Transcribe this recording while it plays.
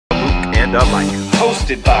Behind the Mic,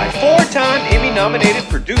 hosted by four-time Emmy-nominated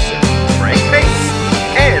producer Frank Bates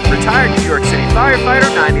and retired New York City firefighter,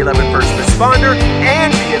 9/11 first responder,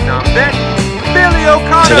 and Vietnam vet, Billy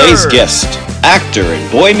O'Connor. Today's guest, actor in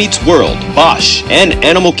Boy Meets World, Bosch, and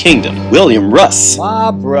Animal Kingdom, William Russ.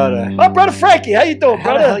 My brother. My brother Frankie, how you doing,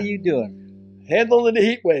 brother? How the hell you doing? Handling the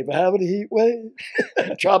heat wave. Having a heat wave.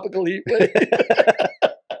 Tropical heat wave.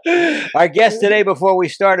 Our guest today before we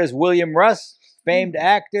start is William Russ, famed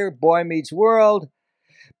actor, Boy Meets World,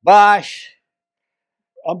 Bosch.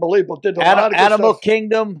 Unbelievable. Did a lot of good Animal stuff.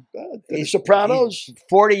 Kingdom. The Sopranos.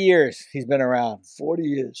 40 years he's been around. 40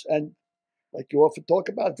 years. And like you often talk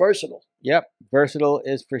about, versatile. Yep, versatile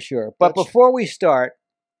is for sure. But before we start,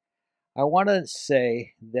 I want to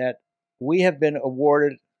say that we have been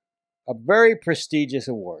awarded a very prestigious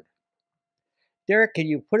award. Derek, can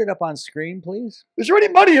you put it up on screen, please? Is there any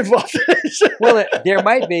money involved in this? Well, there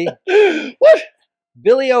might be. What?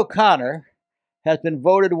 Billy O'Connor has been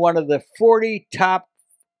voted one of the 40 top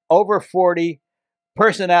over 40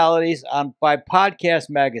 personalities by Podcast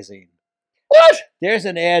Magazine. What? There's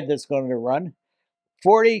an ad that's going to run.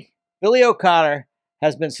 Billy O'Connor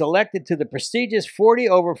has been selected to the prestigious 40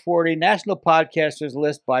 over 40 National Podcasters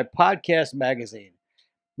list by Podcast Magazine.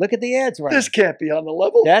 Look at the ads running. This can't be on the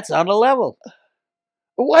level. That's on the level.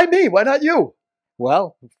 Why me? Why not you?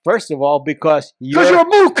 Well, first of all, because you're a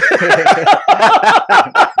mook.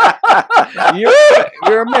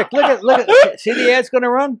 you're a Mick. Look at. See the ad's going to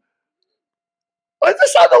run. Is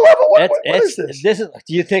this on the level? What is this?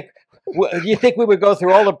 Do you think we would go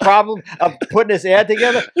through all the problem of putting this ad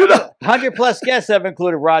together? 100 plus guests have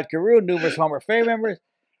included Rod Carew, numerous Homer Fame members.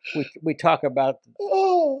 We talk about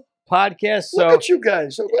podcasts. So look at you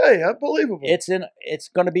guys. Hey, unbelievable. It's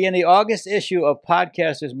going to be in the August issue of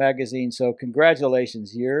Podcasters Magazine. So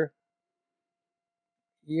congratulations. You're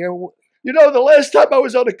You know, the last time I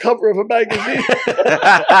was on the cover of a magazine,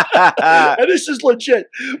 and this is legit,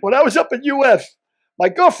 when I was up at UF, my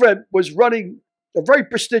girlfriend was running a very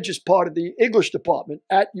prestigious part of the English department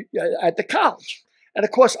at the college. And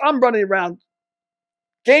of course, I'm running around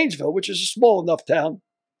Gainesville, which is a small enough town,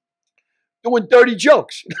 doing dirty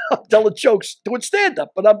jokes. I'm telling jokes, doing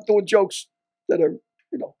stand-up, but I'm doing jokes that are,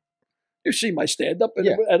 you see my stand-up.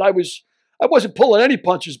 And I wasn't pulling any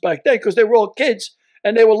punches back then because they were all kids.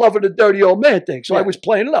 And they were loving the dirty old man thing. So I was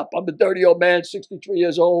playing it up. I'm the dirty old man, 63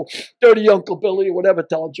 years old, dirty Uncle Billy, or whatever,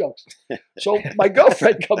 telling jokes. So my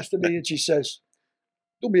girlfriend comes to me and she says,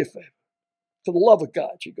 do me a favor. For the love of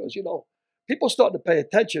God. She goes, people starting to pay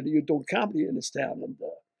attention to you doing comedy in this town. And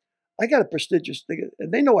I got a prestigious thing.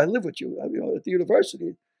 And they know I live with you, at the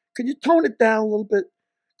university. Could you tone it down a little bit?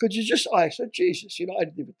 Could you I said, Jesus, I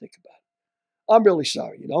didn't even think about it. I'm really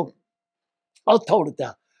sorry, I'll tone it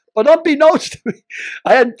down. But unbeknownst to me,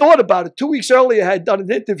 I hadn't thought about it. 2 weeks earlier, I had done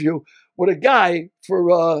an interview with a guy for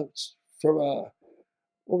what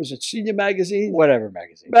was it, Senior Magazine? Whatever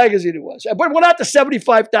magazine. Magazine it was. But it went out to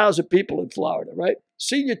 75,000 people in Florida, right?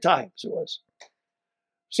 Senior Times it was.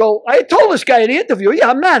 So I told this guy in the interview,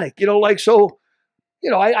 I'm manic, I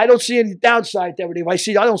don't see any downside to everything. I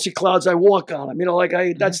don't see clouds, I walk on them.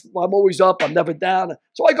 I'm always up, I'm never down.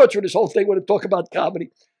 So I go through this whole thing when I talk about comedy.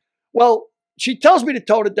 Well, she tells me to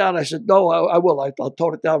tone it down. I said, no, I will. I'll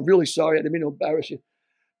tone it down. I'm really sorry. I didn't mean to embarrass you.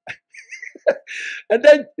 And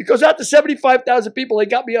then it goes out to 75,000 people. They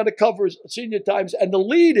got me on the covers of Senior Times. And the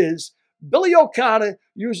lead is Billy O'Connor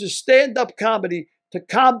uses stand-up comedy to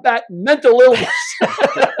combat mental illness.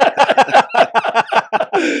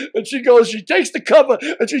 And she takes the cover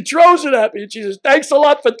and she throws it at me. And she says, thanks a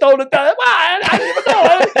lot for throwing it down. I didn't even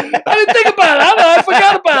know. I didn't think about it. I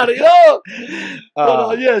forgot about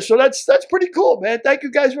it, so that's pretty cool, man. Thank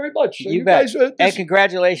you guys very much. You bet. And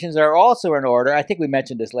congratulations are also in order. I think we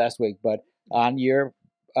mentioned this last week, but on your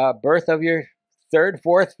birth of your third,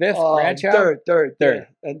 fourth, fifth grandchild? Third. Yeah.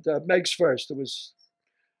 And Meg's first. It was.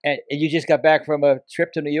 And you just got back from a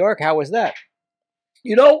trip to New York. How was that?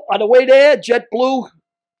 On the way there, JetBlue,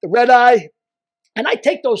 the red eye, and I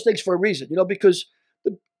take those things for a reason, because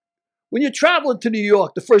when you're traveling to New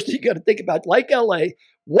York, the first thing you got to think about, like LA,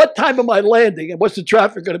 what time am I landing and what's the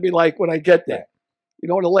traffic going to be like when I get there? You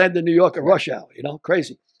don't want to land in New York at rush hour,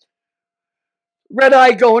 crazy. Red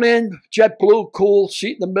eye going in, JetBlue, cool,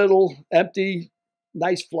 seat in the middle, empty,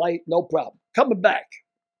 nice flight, no problem. Coming back.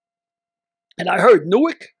 And I heard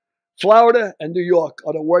Newark, Florida, and New York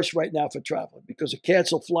are the worst right now for traveling because of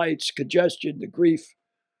canceled flights, congestion, the grief.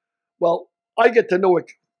 Well, I get to Newark.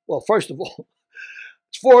 Well, first of all,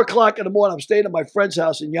 it's 4 o'clock in the morning. I'm staying at my friend's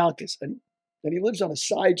house in Yonkers, and he lives on a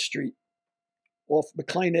side street off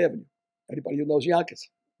McLean Avenue. Anybody who knows Yonkers?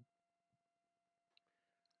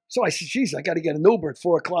 So I said, geez, I got to get an Uber at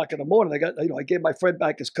 4 o'clock in the morning. I gave my friend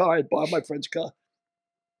back his car. I borrowed my friend's car.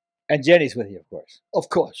 And Jenny's with you, of course. Of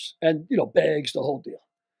course. And, bags, the whole deal.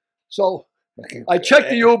 So I checked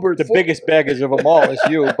the Uber. The biggest baggage of them all is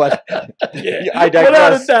you, but yeah, I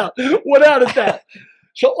digress. Without a doubt.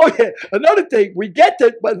 So, okay, another thing,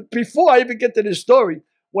 but before I even get to this story,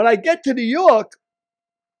 when I get to New York,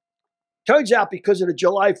 turns out because of the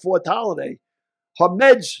July 4th holiday, her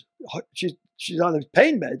meds, she's on the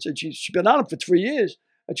pain meds, and she's been on them for 3 years,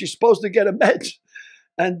 and she's supposed to get her meds,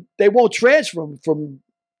 and they won't transfer them from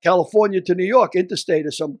California to New York, interstate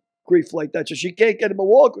or some grief like that, so she can't get them at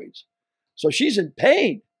Walgreens. So she's in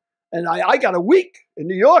pain. And I got a week in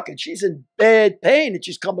New York, and she's in bad pain, and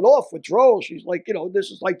she's coming off withdrawal. She's like,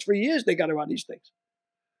 this is like 3 years they got her on these things.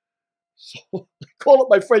 So I call up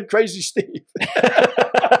my friend Crazy Steve.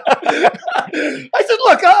 I said,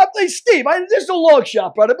 look, hey, Steve, this is a long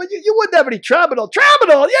shot, brother, but you wouldn't have any Tramadol.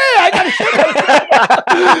 Tramadol? Yeah, I got a shit.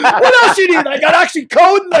 What else you need? I got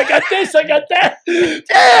oxycodone, I got this, I got that.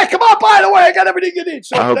 Yeah, come on, by the way, I got everything you need.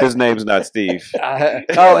 So I hope his name's not Steve.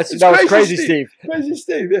 It's Crazy Steve. Crazy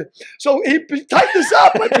Steve, yeah. So he typed this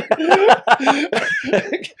up.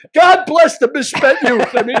 God bless the misspent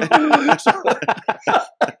youth. I mean,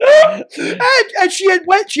 and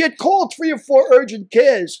she had called 3 or 4 urgent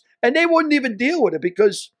cares, and they wouldn't even deal with it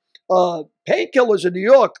because painkillers in New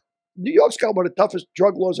York's got one of the toughest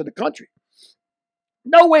drug laws in the country.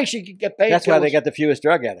 No way she could get painkillers. That's why they got the fewest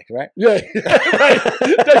drug addicts, right? Yeah, right.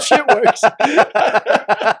 That shit works.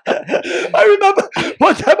 I remember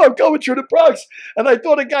one time I'm going through the Bronx, and I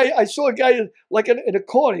saw a guy like in a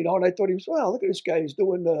corner, and I thought he was, wow, look at this guy. He's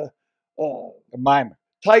doing a mimer.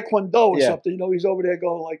 Taekwondo or something. He's over there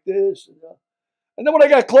going like this. And then when I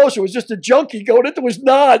got closer, it was just a junkie going into his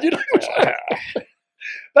nod.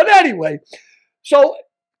 But anyway, so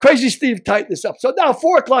Crazy Steve tightened this up. So now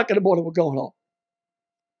 4 o'clock in the morning, we're going home.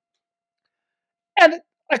 And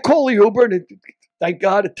I call the Uber, and thank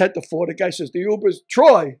God at 10 to 4, the guy says, the Uber's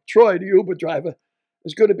Troy, the Uber driver,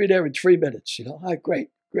 is going to be there in 3 minutes. All right,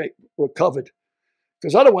 great, we're covered.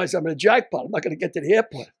 Because otherwise I'm in a jackpot. I'm not going to get to the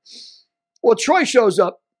airport. Well, Troy shows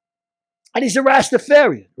up, and he's a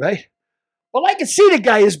Rastafarian, right? Well, I can see the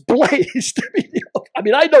guy is blazed. I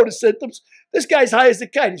mean, I know the symptoms. This guy's high as a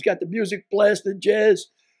kite. He's got the music blasting, jazz.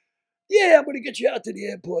 Yeah, I'm going to get you out to the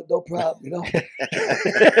airport, no problem,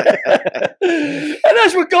 And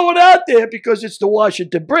as we're going out there, because it's the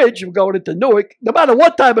Washington Bridge, we're going into Newark, no matter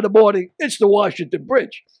what time of the morning, it's the Washington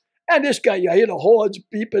Bridge. And this guy, I hear the horns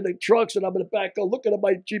beeping and trucks, and I'm in the back looking at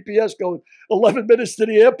my GPS going, 11 minutes to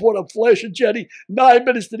the airport, I'm flashing Jenny, 9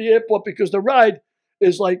 minutes to the airport, because the ride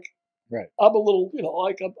is like, right. I'm a little,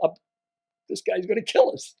 this guy's going to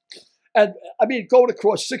kill us. And I mean, going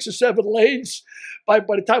across 6 or 7 lanes, by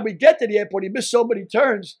the time we get to the airport, he missed so many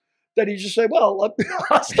turns that he just said, well,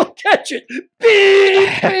 I'll still catch it.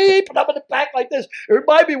 Beep, beep. And I'm in the back like this. It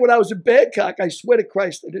reminded me when I was in Bangkok, I swear to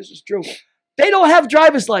Christ that this is true. They don't have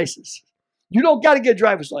driver's license. You don't got to get a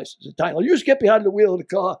driver's license in Thailand. You just get behind the wheel of the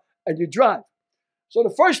car and you drive. So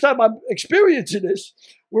the first time I'm experiencing this,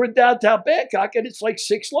 we're in downtown Bangkok, and it's like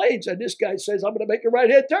 6 lanes. And this guy says, I'm going to make a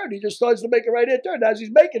right-hand turn. He just starts to make a right-hand turn. As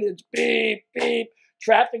he's making it, it's beep, beep.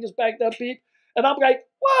 Traffic is backed up, beep. And I'm like,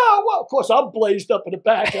 whoa. Of course, I'm blazed up in the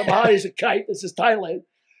back. I'm high as a kite. This is Thailand.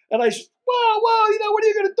 And I said, whoa, what are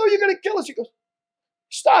you going to do? You're going to kill us. He goes,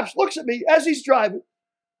 stops, looks at me as he's driving.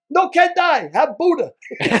 No can die. Have Buddha.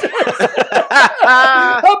 Have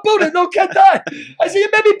Buddha. No can die. I said,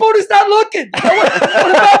 maybe Buddha's not looking. What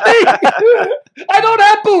about me? I don't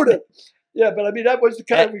have Buddha. Yeah, but I mean, that was the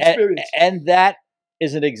kind of experience. And that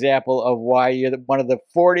is an example of why you're one of the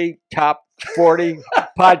top 40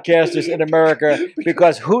 podcasters in America,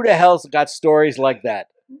 because who the hell's got stories like that?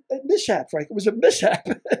 A mishap, Frank. It was a mishap.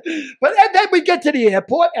 And then we get to the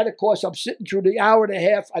airport, and of course, I'm sitting through the hour and a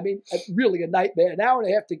half. I mean, really a nightmare. An hour and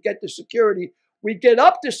a half to get to security. We get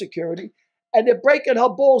up to security, and they're breaking her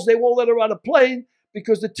balls. They won't let her on a plane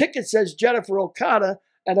because the ticket says Jennifer O'Connor,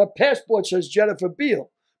 and her passport says Jennifer Beal.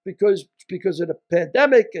 Because of the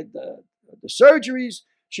pandemic and the surgeries,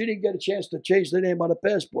 she didn't get a chance to change the name on her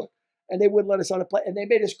passport. And they wouldn't let us on a plane. And they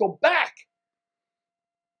made us go back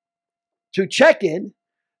to check in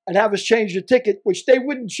and have us change the ticket, which they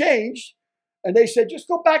wouldn't change. And they said, just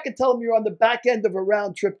go back and tell them you're on the back end of a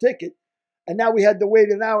round trip ticket. And now we had to wait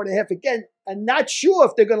an hour and a half again, and not sure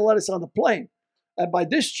if they're going to let us on the plane. And by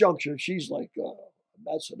this juncture, she's like,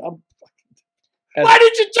 that's what I'm fucking. Why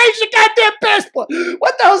did you change the goddamn passport?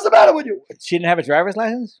 What the hell's the matter with you? She didn't have a driver's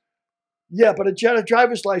license? Yeah, but a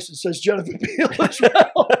driver's license says Jennifer Beal as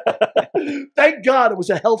well. Thank God it was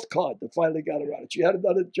a health card that finally got her on it. She had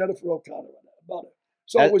another Jennifer O'Connor on it.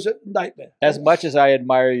 So it was a nightmare. As much as I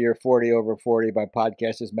admire your 40 over 40 by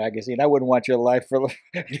Podcasters Magazine, I wouldn't want your life for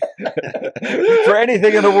for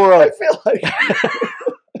anything in the world. I feel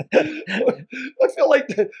like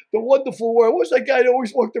the wonderful world. What was that guy that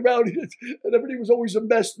always walked around and everything was always a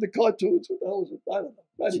mess in the cartoons? What the hell was it? I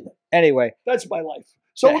don't know. Anyway, that's my life.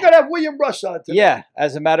 So we're going to have William Russ on today. Yeah,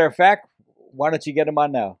 as a matter of fact, why don't you get him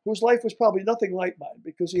on now? Whose life was probably nothing like mine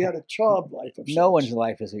because he had a charmed life. No one's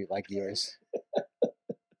life is like yours.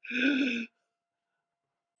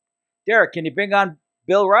 Derek, can you bring on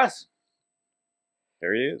Bill Russ?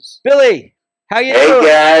 There he is. Billy, how you doing?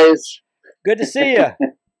 Hey, guys. Good to see you.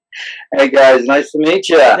 Hey, guys. Nice to meet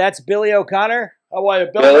you. That's Billy O'Connor. How are you,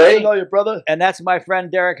 Billy? Nice to know you, brother. And that's my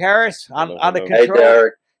friend Derek Harris on the control. Hey,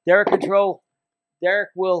 Derek. Derek control. Derek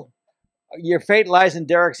will. Your fate lies in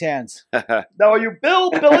Derek's hands. Now, are you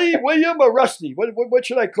Bill, Billy, William, or Rusty? What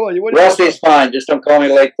should I call you? Rusty's fine. Just don't call me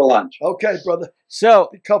late for lunch. Okay, brother. So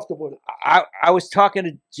be comfortable with it. I was talking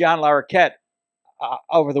to John Larroquette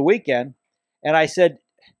over the weekend, and I said,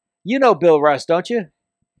 "You know Bill Russ, don't you?"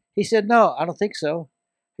 He said, "No, I don't think so."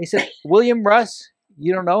 He said, "William Russ,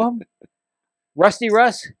 you don't know him? Rusty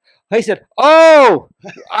Russ?" He said, "Oh,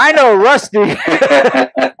 I know Rusty."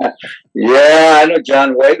 Yeah, I know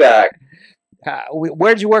John way back.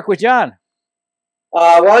 Where did you work with John?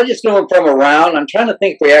 Well, I just knew him from around. I'm trying to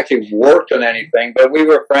think if we actually worked on anything, but we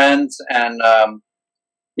were friends, and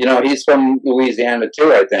he's from Louisiana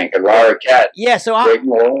too, I think, and Larroquette. Yeah, so Great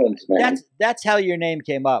New Orleans, man. That's how your name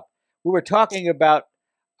came up. We were talking about.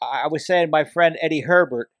 I was saying my friend Eddie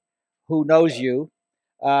Herbert, who knows you.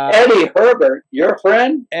 Eddie Herbert, your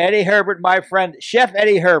friend? Eddie Herbert, my friend, Chef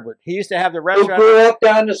Eddie Herbert. He used to have the restaurant. Who grew up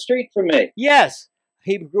down the street from me. Yes.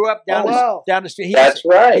 He grew up down the street. That's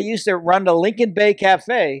right. He used to run the Lincoln Bay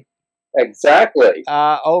Cafe. Exactly.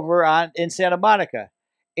 Over in Santa Monica.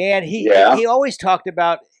 And he always talked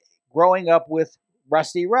about growing up with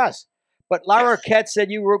Rusty Russ. But Larroquette said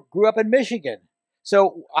you grew up in Michigan.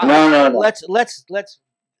 So no. Let's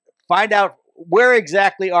find out, where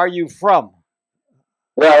exactly are you from?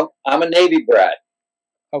 Well, I'm a Navy brat.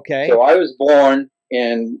 Okay. So I was born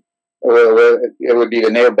in, it would be the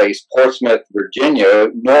naval base, Portsmouth, Virginia,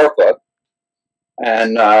 Norfolk.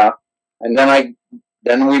 And then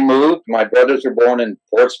we moved. My brothers were born in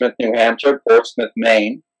Portsmouth, New Hampshire, Portsmouth,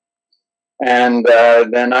 Maine. And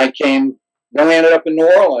then we ended up in New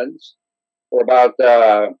Orleans for about,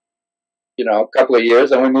 a couple of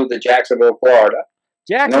years. Then we moved to Jacksonville, Florida.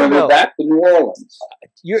 Jacksonville. And then we moved back to New Orleans.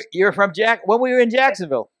 You're from when were you in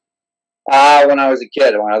Jacksonville? When I was a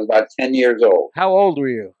kid, when I was about 10 years old. How old were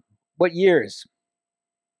you? What years?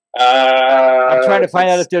 I'm trying to find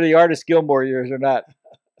out if they're the Artist Gilmore years or not.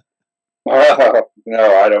 No,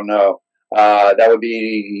 I don't know. That would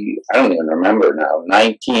be, I don't even remember now,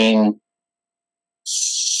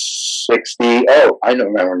 1960. Oh, I don't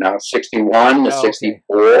remember now, 61 to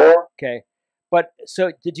 64. Okay. But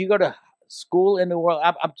so did you go to school in New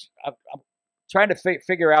Orleans? I'm trying to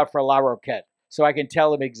figure out for Larroquette so I can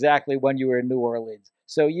tell him exactly when you were in New Orleans.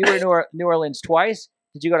 So you were in New Orleans twice?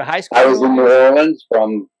 Did you go to high school? I was in New Orleans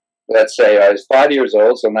from, let's say, I was 5 years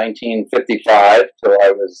old, so 1955, till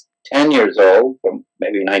I was 10 years old, from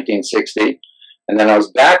maybe 1960. And then I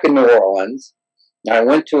was back in New Orleans. And I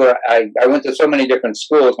went to so many different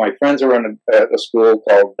schools. My friends were in a school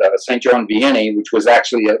called St. John Vianney, which was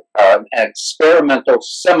actually an experimental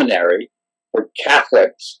seminary for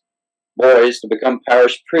Catholics boys to become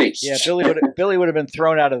parish priests. Yeah, Billy would have been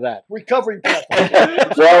thrown out of that. Recovering Catholic.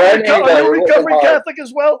 Well, are you recovering Catholic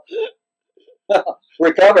as well?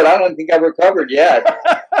 Recovered? I don't think I've recovered yet.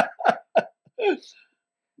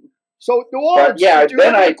 So New Orleans. But yeah,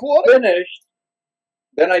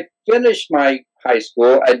 then I finished my high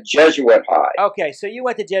school at Jesuit High. Okay, so you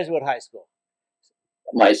went to Jesuit High School.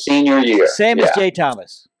 My senior year. Same as Jay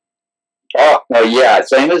Thomas. Oh, no, yeah,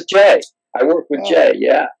 same as Jay. I worked with Jay,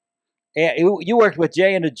 yeah. Yeah, you worked with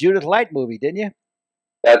Jay in the Judith Light movie, didn't you?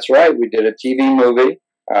 That's right. We did a TV movie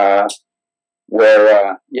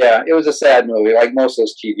where, it was a sad movie, like most of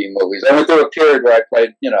those TV movies. I went through a period where I played,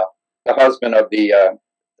 the husband of the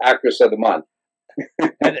actress of the month.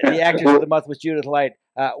 And the actress of the month was Judith Light.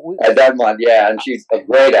 At that month, yeah, and she's a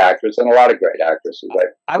great actress, and a lot of great actresses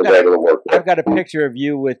I was able to work with. I've got a picture of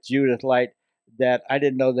you with Judith Light that I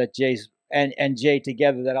didn't know that Jay's and Jay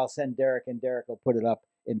together, that I'll send Derek, and Derek will put it up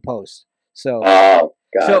in post. So,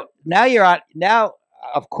 so now you're on. Now,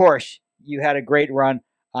 of course, you had a great run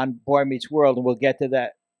on Boy Meets World, and we'll get to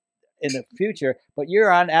that in the future. But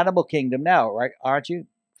you're on Animal Kingdom now, right? Aren't you?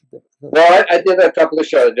 Well, I did a couple of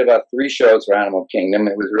shows. I did about 3 shows for Animal Kingdom.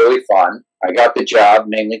 It was really fun. I got the job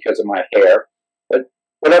mainly because of my hair, but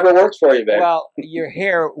Whatever works for you, babe. Well, your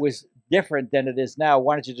hair was different than it is now.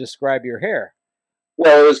 Why don't you describe your hair?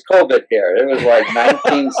 Well, it was COVID hair. It was like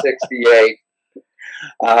 1968.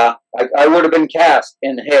 I would have been cast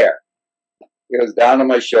in hair. It was down to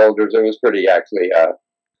my shoulders. It was pretty actually. It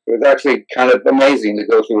was actually kind of amazing to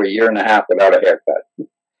go through a year and a half without a haircut.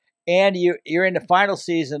 And you're in the final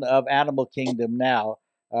season of Animal Kingdom now,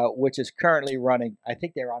 which is currently running. I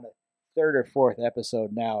think they're on the third or fourth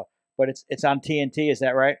episode now, but it's on TNT. Is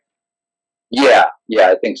that right? Yeah,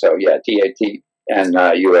 I think so. Yeah, TAT and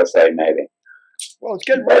USA maybe. Well, it's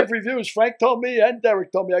getting rave reviews. Frank told me and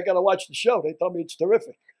Derek told me I got to watch the show. They told me it's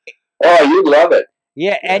terrific. Oh, you'd love it.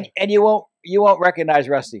 Yeah, and you won't recognize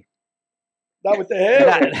Rusty. Not with the hair.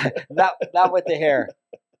 Not with the hair.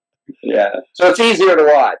 Yeah, so it's easier to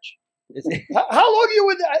watch. How long are you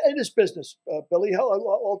in this business, Billy? How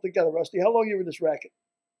altogether, Rusty? How long are you in this racket?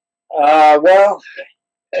 Well,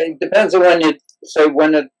 it depends on when you say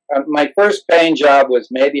my first paying job was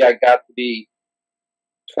maybe I got to be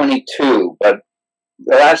 22, but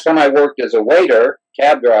the last time I worked as a waiter,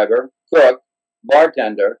 cab driver, cook,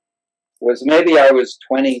 bartender was maybe I was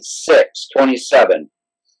 26, 27.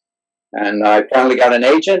 And I finally got an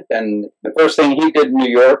agent, and the first thing he did in New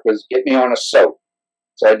York was get me on a soap.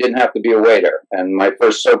 So I didn't have to be a waiter. And my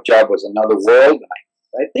first soap job was Another World.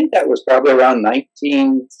 I think that was probably around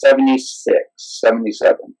 1976,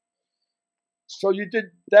 77. So you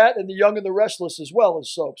did that and The Young and the Restless as well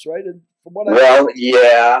as soaps, right? And from what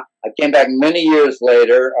yeah. I came back many years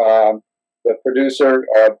later. The producer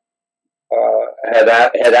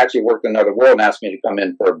had actually worked in Another World and asked me to come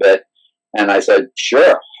in for a bit. And I said,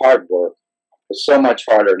 sure, hard work. It's so much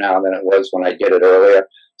harder now than it was when I did it earlier.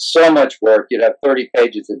 So much work. You'd have 30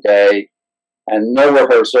 pages a day and no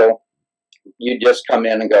rehearsal. You'd just come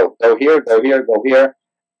in and go here, go here, go here.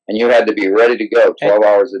 And you had to be ready to go 12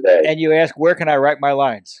 hours a day. And you ask, where can I write my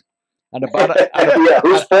lines? On the bottom. Yeah,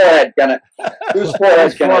 whose forehead can I use?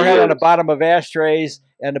 On the bottom of ashtrays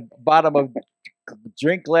and the bottom of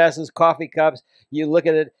drink glasses, coffee cups. You look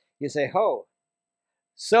at it, you say, "Ho."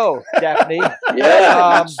 So, Daphne.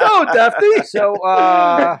 Yeah. So, Daphne. So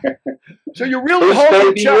you really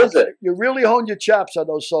honed your chops. You really honed your chops on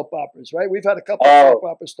those soap operas, right? We've had a couple of soap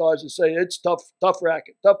opera stars that say it's tough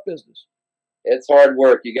racket, tough business. It's hard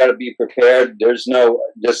work. You got to be prepared. There's no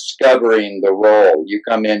discovering the role. You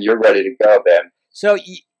come in, you're ready to go, man. So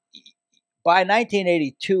by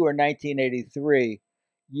 1982 or 1983,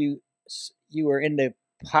 you were in the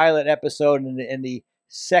pilot episode and in the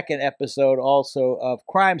second episode also of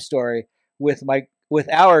Crime Story with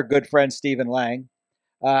our good friend Stephen Lang.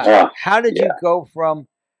 How did you go from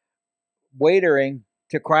waitering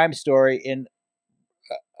to Crime Story in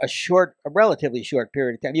a relatively short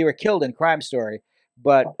period of time? You were killed in Crime Story,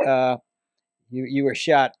 but you were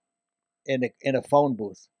shot in a phone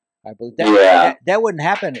booth, I believe. That wouldn't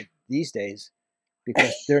happen these days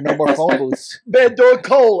because there are no more phone booths. Bad Dog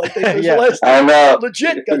Cole, I think, was the last time. I know.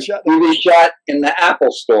 Legit got shot. He was shot in the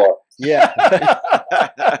Apple store. Yeah.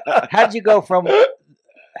 How'd you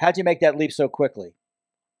make that leap so quickly?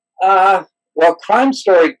 Well, Crime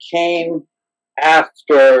Story came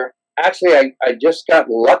after. Actually, I just got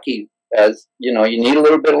lucky, as you know, you need a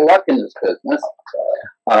little bit of luck in this business.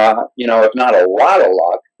 If not a lot of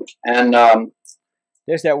luck. And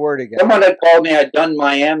there's that word again. Someone had called me. I'd done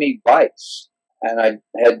Miami Vice, and I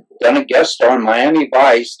had done a guest star on Miami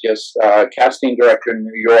Vice. Just casting director in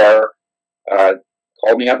New York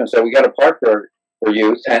called me up and said, "We got a part for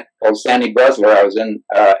you called Sandy Bresler." I was in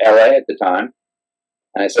L.A. at the time.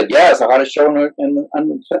 And I said, "Yeah, it's the hottest show in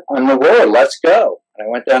the world. Let's go." And I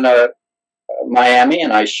went down to Miami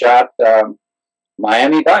and I shot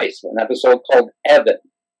Miami Vice, an episode called Avid.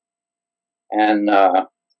 And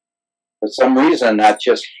for some reason, that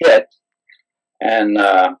just hit. And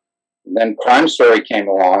then Crime Story came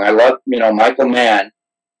along. I love, Michael Mann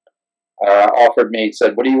offered me,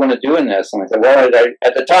 said, "What do you want to do in this?" And I said, well,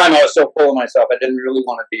 at the time, I was so full of myself, I didn't really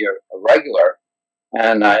want to be a regular.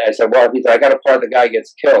 And I said, well, I got a part the guy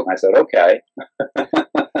gets killed. And I said, okay,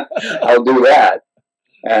 I'll do that.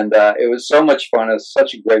 And it was so much fun. It was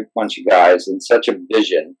such a great bunch of guys and such a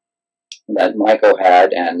vision that Michael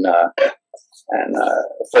had. And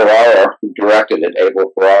Ferrara, who directed it,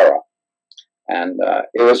 Abel Ferrara. And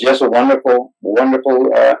it was just a wonderful, wonderful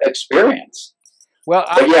experience. Well,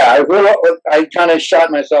 I kind of shot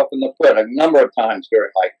myself in the foot a number of times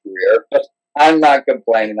during my career, but I'm not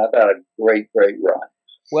complaining. I've had a great, great run.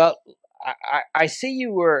 Well, I see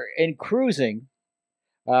you were in Cruising,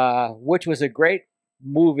 which was a great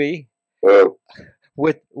movie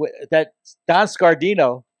with that Don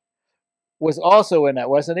Scardino was also in that,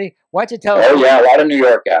 wasn't he? Why don't you tell us? Oh, yeah, a lot of New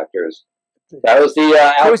York actors. That was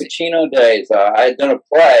the Al Pacino days. I had done a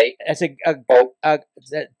play. That's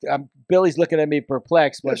Billy's looking at me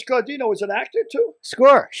perplexed. But Scardino was an actor too?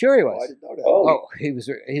 Sure he Oh, I was. didn't know that. Oh.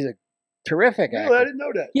 He's a terrific actor. No, I didn't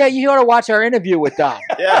know that. Yeah, you ought to watch our interview with Don.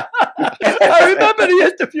 Yeah. I remember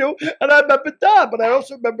the interview, and I remember Don, but I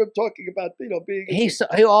also remember him talking about, being... He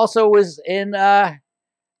also was in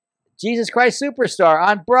Jesus Christ Superstar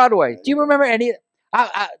on Broadway. Do you remember any?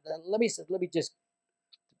 Let me just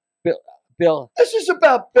Bill. This is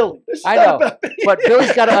about Billy. This is I not know, about me. but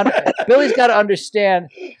Billy's got to understand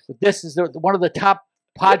that this is one of the top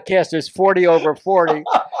podcasters, 40 over 40.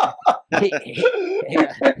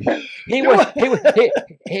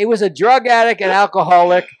 He was a drug addict and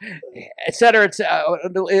alcoholic, et cetera. It's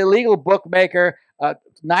an illegal bookmaker,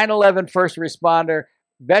 9/11 first responder,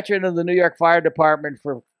 veteran of the New York Fire Department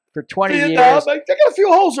for 20 years. I got a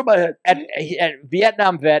few holes in my head. At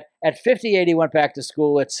Vietnam vet. At 58, he went back to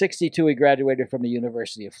school. At 62, he graduated from the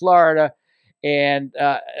University of Florida, and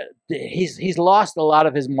he's lost a lot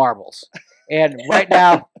of his marbles. And right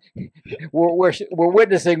now, we're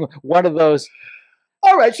witnessing one of those.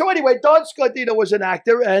 All right. So anyway, Don Scardino was an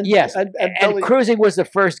actor, and yes, and Billy, Cruising was the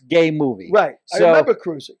first gay movie. Right. So, I remember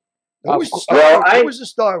Cruising. Who was the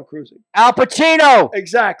star of Cruising? Al Pacino.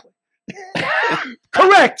 Exactly.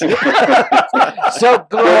 Correct. So you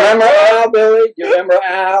remember Al, Billy? You remember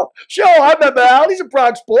Al? Sure, I remember Al. He's a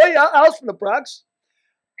Bronx boy. Al's from the Bronx.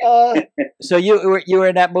 So you were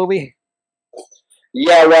in that movie?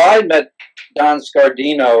 Yeah, well, I met Don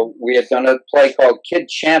Scardino. We had done a play called Kid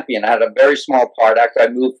Champion. I had a very small part. Actually, I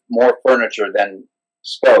moved more furniture than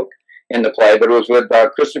spoke in the play, but it was with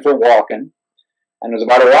Christopher Walken. And it was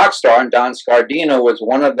about a rock star, and Don Scardino was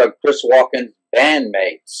one of the Chris Walken's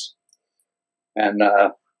bandmates. And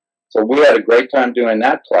so we had a great time doing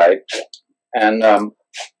that play. And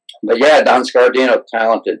but yeah, Don Scardino,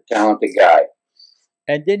 talented guy.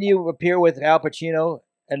 And didn't you appear with Al Pacino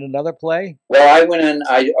in another play? Well, I went in.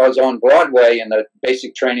 I was on Broadway in the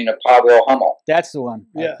basic training of Pavlo Hummel. That's the one.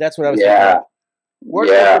 Yeah, that's what I was thinking of.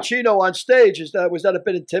 Working with Pacino on stage, was that a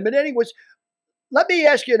bit intimidating? Let me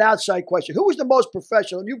ask you an outside question. Who was the most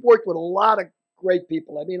professional? You've worked with a lot of great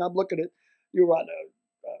people. I mean, I'm looking at you on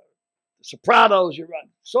The Sopranos. You run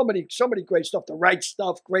so many great stuff. The Right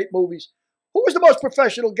Stuff, great movies. Who was the most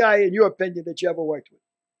professional guy, in your opinion, that you ever worked with?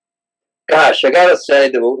 Gosh, I gotta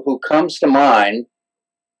say, who comes to mind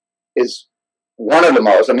is one of the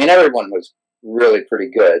most. I mean, everyone was really pretty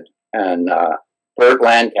good, and Burt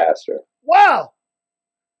Lancaster. Wow.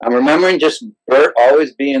 I'm remembering just Burt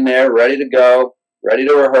always being there, ready to go, ready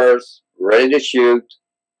to rehearse, ready to shoot.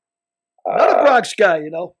 Another Bronx guy,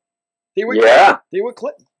 They were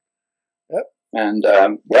Clinton. Yep. And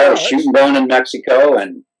shooting down in Mexico.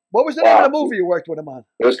 And what was the name of the movie you worked with him on?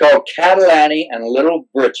 It was called Catalani and Little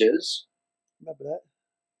Britches. Remember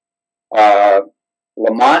that?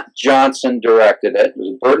 Lamont Johnson directed it. It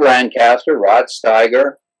was Burt Lancaster, Rod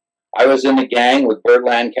Steiger. I was in the gang with Burt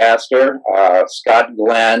Lancaster, Scott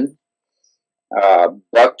Glenn,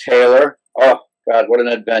 Buck Taylor. Oh, God, what an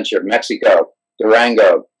adventure. Mexico,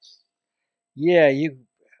 Durango. Yeah,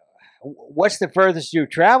 what's the furthest you've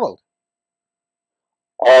traveled?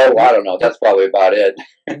 Oh, I don't know. That's probably about it.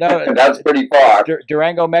 No, that's pretty far.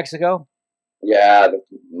 Durango, Mexico? Yeah, the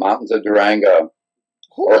mountains of Durango.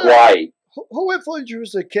 Or Hawaii. Who influenced you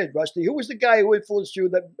as a kid, Rusty? Who was the guy who influenced you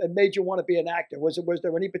that made you want to be an actor? Was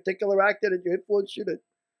there any particular actor that influenced you?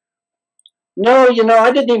 No,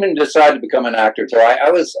 I didn't even decide to become an actor until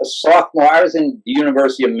I was a sophomore. I was in the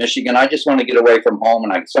University of Michigan. I just wanted to get away from home,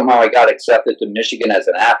 and somehow I got accepted to Michigan as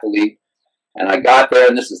an athlete. And I got there,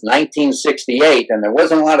 and this is 1968, and there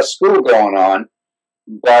wasn't a lot of school going on.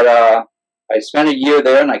 But I spent a year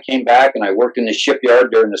there, and I came back, and I worked in the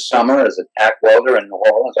shipyard during the summer as a tack welder in New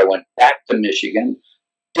Orleans. I went back to Michigan.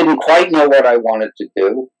 Didn't quite know what I wanted to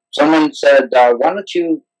do. Someone said,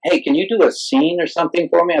 can you do a scene or something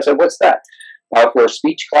for me? I said, what's that? For a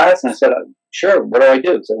speech class? And I said, sure, what do I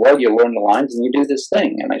do? He said, well, you learn the lines and you do this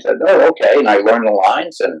thing. And I said, oh, okay. And I learned the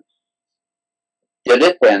lines and did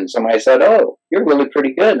it. And somebody said, oh, you're really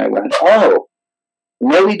pretty good. And I went, oh,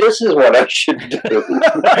 maybe this is what I should do.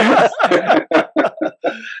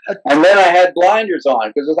 And then I had blinders on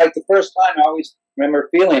because it was like the first time I always remember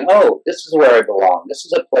feeling, oh, this is where I belong. This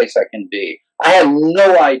is a place I can be. I had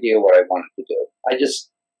no idea what I wanted to do. I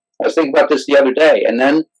was thinking about this the other day. And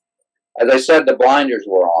then, as I said, the blinders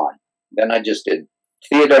were on. Then I just did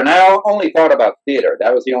theater. And I only thought about theater.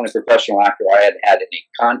 That was the only professional actor I had had any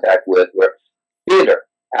contact with were theater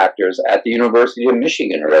actors at the University of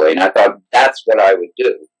Michigan, really. And I thought that's what I would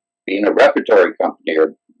do, be in a repertory company.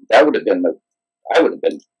 Or I would have been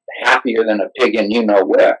happier than a pig in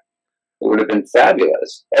you-know-where. it would have been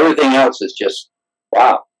fabulous. Everything else is just,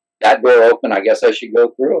 wow, that door open, I guess I should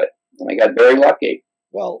go through it. And I got very lucky.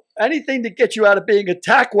 Well, anything to get you out of being a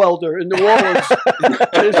tack welder in New Orleans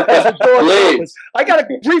is a door open. I got a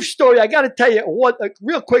brief story. I got to tell you a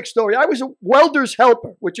real quick story. I was a welder's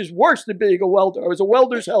helper, which is worse than being a welder. I was a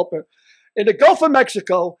welder's helper in the Gulf of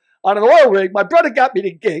Mexico on an oil rig. My brother got me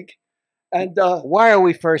the gig. And why are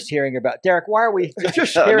we first hearing about Derek? Why are we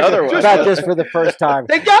just hearing about this for the first time?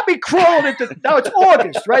 They got me crawling into. Now it's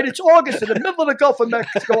August, right? It's August in the middle of the Gulf of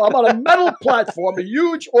Mexico. I'm on a metal platform, a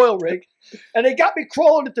huge oil rig, and they got me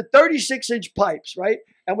crawling into 36-inch pipes, right?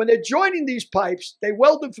 And when they're joining these pipes, they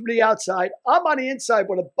weld them from the outside. I'm on the inside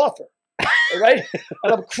with a buffer, right?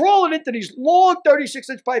 And I'm crawling into these long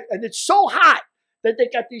 36-inch pipes, and it's so hot that they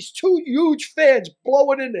got these two huge fans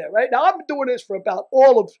blowing in there, right? Now I'm doing this for about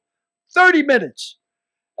all of 30 minutes,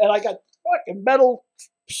 and I got fucking metal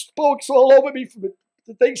spokes all over me from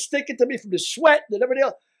the thing sticking to me from the sweat and everything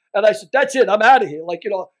else. And I said, that's it, I'm out of here. Like,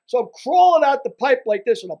 so I'm crawling out the pipe like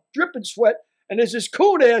this, and I'm dripping sweat, and there's this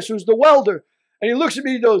coon ass who's the welder, and he looks at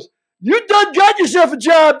me and goes, you done got yourself a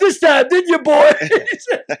job this time, didn't you, boy?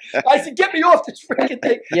 I said, get me off this freaking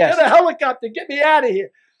thing. Yes. Get a helicopter, get me out of here.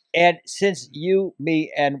 And since you,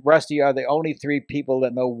 me, and Rusty are the only three people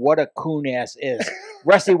that know what a coon ass is,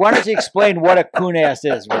 Rusty, why don't you explain what a coon ass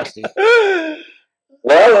is, Rusty?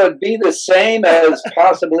 Well, it would be the same as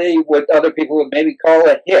possibly what other people would maybe call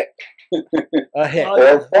a hick. A hick.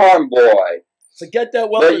 Or a farm boy. Forget that.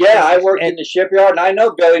 But yeah, I worked in the shipyard, and I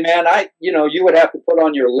know, Billy, man, you would have to put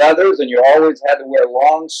on your leathers, and you always had to wear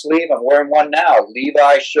long sleeve. I'm wearing one now,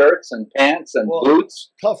 Levi shirts and pants and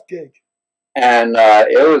boots. Tough gig. And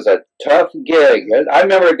it was a tough gig. I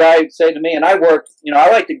remember a guy say to me, and I worked,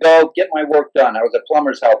 I like to go get my work done. I was a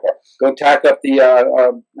plumber's helper. Go tack up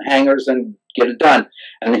the hangers and get it done.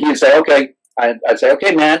 And he'd say, okay. I'd say,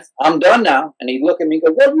 okay, man, I'm done now. And he'd look at me and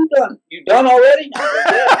go, what have you done? You done already? I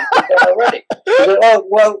said, yeah, I'm done already. He said, oh,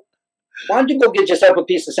 well, why don't you go get yourself a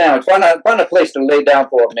piece of sandwich? Find a place to lay down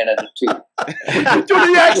for a minute or two. You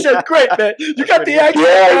do the accent great, man. You got the accent.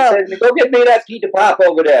 Yeah, he said, go get me that Peter Pop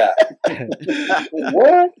over there.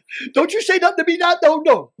 What? Don't you say nothing to me now?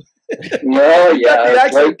 No. No, You got the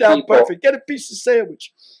accent down perfect. Get a piece of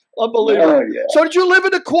sandwich. Unbelievable. Oh, yeah. So did you live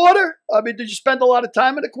in the quarter? I mean, did you spend a lot of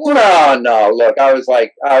time in the quarter? No. Look, I was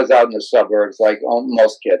out in the suburbs like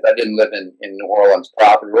most kids. I didn't live in New Orleans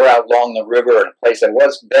proper. We're out along the river in a place that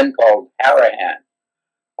was then called Harahan,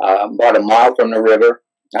 about a mile from the river.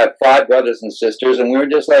 I had 5 brothers and sisters, and we were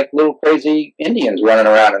just like little crazy Indians running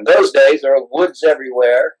around. In those days, there were woods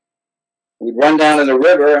everywhere. We'd run down to the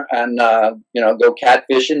river and, go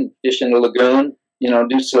catfishing, fish in the lagoon,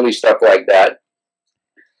 do silly stuff like that.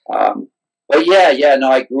 But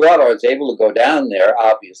I grew up. I was able to go down there.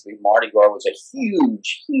 Obviously, Mardi Gras was a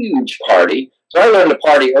huge, huge party. So I learned to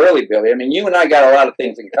party early, Billy. I mean, you and I got a lot of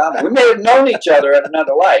things in common. We may have known each other in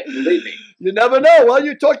another life. Believe me. You never know. Well,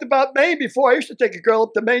 you talked about Maine before. I used to take a girl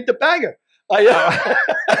up to Maine to bang her.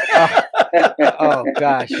 Oh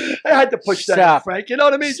gosh! I had to push that in, Frank. You know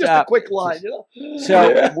what I mean? Just a quick line.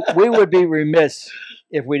 So we would be remiss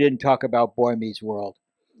if we didn't talk about Boy Meets World.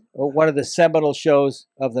 One of the seminal shows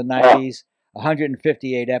of the 90s,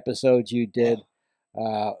 158 episodes you did,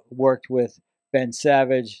 worked with Ben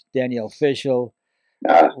Savage, Danielle Fishel,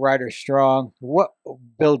 Ryder Strong,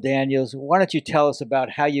 Bill Daniels. Why don't you tell us about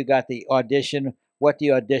how you got the audition, what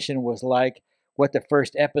the audition was like, what the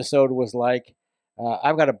first episode was like?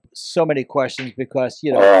 I've got so many questions because,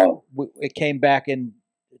 it came back in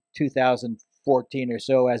 2014 or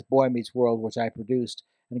so as Boy Meets World, which I produced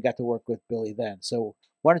and got to work with Billy then. So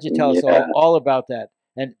why don't you tell us all about that?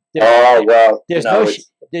 And there's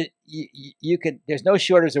no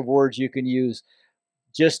shortage of words you can use.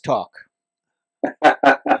 Just talk.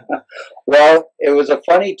 Well, it was a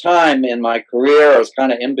funny time in my career. I was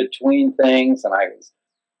kind of in between things, and I was,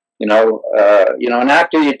 an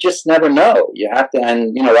actor. You just never know. You have to,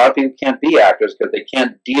 and a lot of people can't be actors because they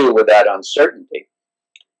can't deal with that uncertainty.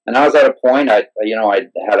 And I was at a point, I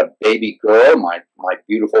had a baby girl, my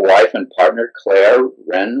beautiful wife and partner, Clare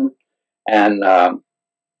Wren, and I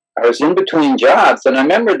was in between jobs. And I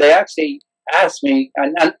remember they actually asked me,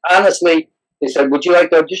 and honestly, they said, would you like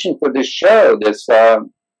to audition for this show, this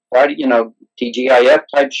Friday, TGIF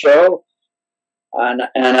type show? And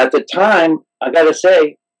at the time, I got to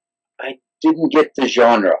say, I didn't get the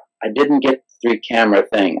genre. I didn't get the 3-camera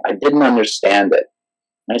thing. I didn't understand it.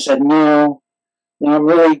 And I said, no,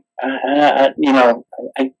 really, I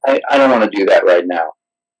don't want to do that right now.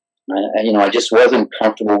 I just wasn't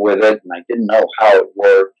comfortable with it, and I didn't know how it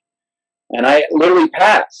worked. And I literally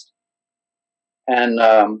passed. And,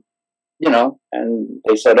 and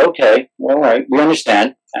they said, okay, all right, we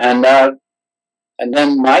understand. And then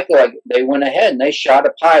Michael, they went ahead and they shot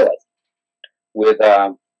a pilot with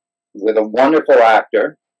a wonderful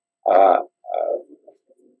actor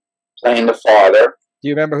playing the father. Do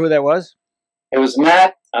you remember who that was? It was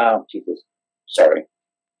Matt. Jesus, sorry.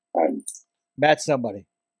 Matt somebody.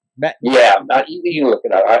 Matt. Yeah, you look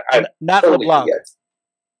it up. I not totally LeBlanc. forget.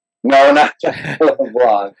 No, not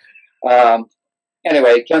LeBlanc.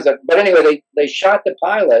 Anyway, it turns out. But anyway, they shot the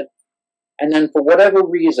pilot, and then for whatever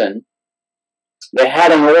reason, they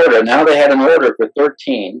had an order. Now they had an order for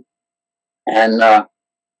 13, and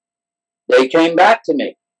they came back to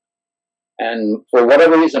me. And for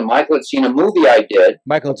whatever reason, Michael had seen a movie I did,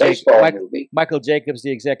 Michael movie. Michael Jacobs,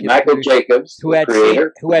 the executive Michael producer, Jacobs, who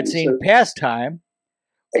had seen Pastime,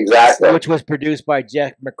 exactly, which was produced by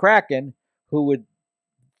Jeff McCracken, who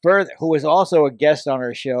was also a guest on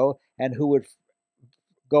our show, and who would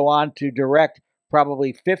go on to direct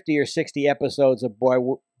probably 50 or 60 episodes of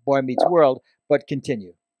Boy Meets World. But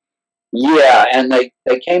continue. Yeah, and they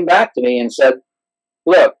came back to me and said,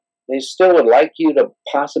 "Look, they still would like you to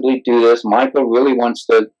possibly do this. Michael really wants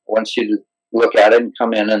you to look at it and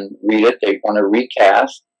come in and read it. They want to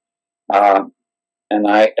recast." And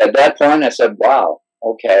at that point, I said, "Wow,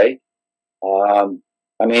 okay."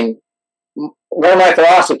 I mean, one of my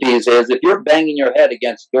philosophies is if you're banging your head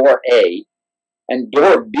against door A and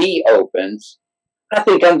door B opens, I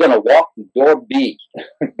think I'm going to walk to door B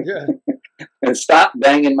and stop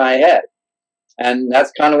banging my head. And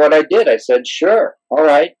that's kind of what I did. I said, "Sure, all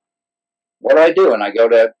right. What do I do?" And I go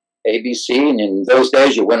to ABC, and in those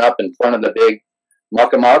days, you went up in front of the big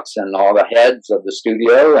muckamucks and all the heads of the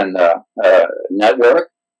studio and the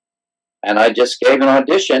network, and I just gave an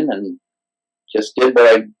audition and just did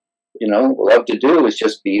what I, love to do, is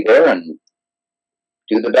just be there and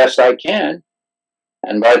do the best I can.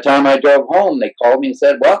 And by the time I drove home, they called me and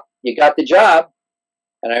said, "Well, you got the job."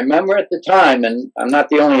 And I remember at the time, and I'm not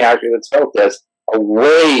the only actor that's felt this, a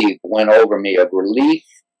wave went over me of relief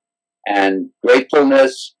and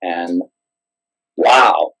gratefulness and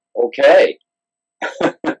wow, okay.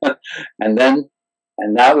 and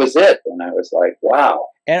that was it. And I was like, wow.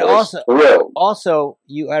 And also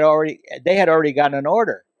they had already gotten an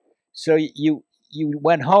order. So you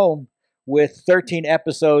went home with 13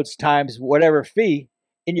 episodes times whatever fee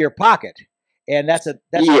in your pocket. And that's a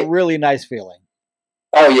really nice feeling.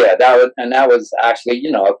 Oh yeah, that was actually,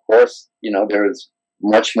 of course, there was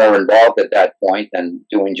much more involved at that point than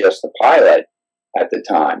doing just the pilot at the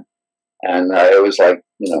time. And it was like,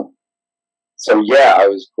 so yeah, I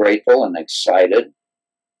was grateful and excited.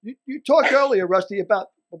 You talked earlier, Rusty, about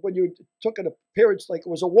when you took an appearance, like it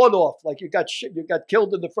was a one-off, like you got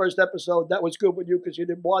killed in the first episode. That was good with you because you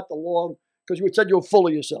didn't want because you said you were full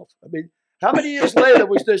of yourself. I mean, how many years later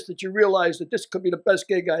was this that you realized that this could be the best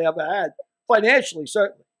gig I ever had? Financially,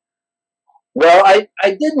 certainly. Well, I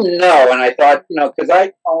didn't know, and I thought, because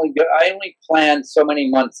I only planned so many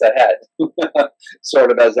months ahead,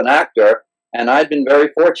 sort of as an actor, and I'd been very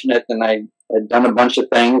fortunate, and I had done a bunch of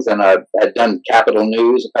things, and I had done Capital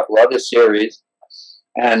News, a couple other series,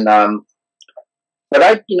 and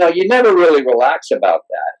but you never really relax about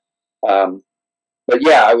that. But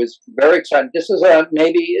yeah, I was very excited. This is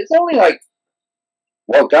it's only like,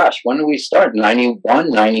 well, gosh, when did we start? 91,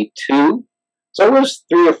 92? So it was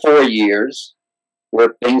 3 or 4 years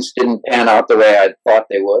where things didn't pan out the way I thought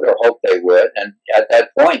they would or hoped they would. And at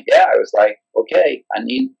that point, yeah, I was like, okay, I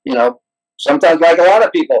need, sometimes like a lot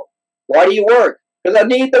of people, why do you work? Because I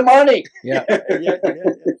need the money. Yeah.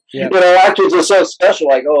 Actors are so special.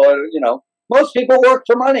 Like, most people work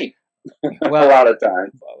for money. Well, a lot of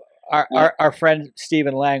times. Our friend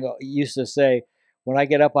Stephen Lang used to say, when I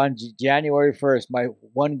get up on January 1st, my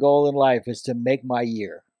one goal in life is to make my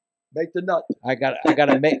year. Make the nut. I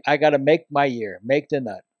gotta make my year. Make the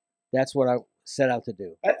nut. That's what I set out to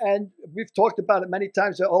do. And we've talked about it many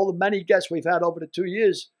times. All the many guests we've had over the 2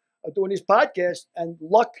 years of doing these podcasts, and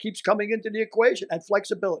luck keeps coming into the equation, and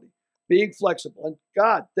flexibility, being flexible. And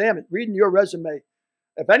God damn it, reading your resume,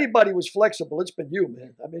 if anybody was flexible, it's been you,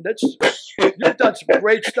 man. I mean, you've done some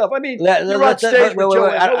great stuff. I mean, you're on stage with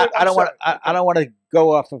Joey. I don't want to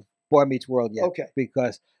go off of Boy Meets World yet. Okay.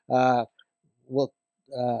 Because but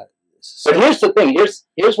here's the thing. Here's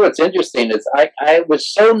what's interesting is I was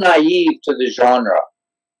so naive to the genre.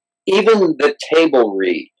 Even the table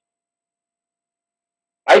read.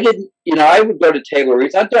 I didn't, I would go to table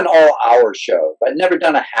reads. I've done all hour shows. I'd never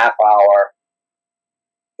done a half hour.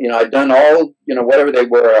 I'd done all, whatever they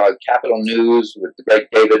were, Capital News with the great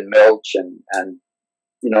David Milch and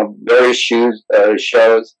various shows.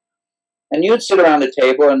 And you'd sit around the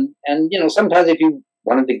table and sometimes if you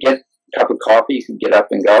wanted to get cup of coffee, you could get up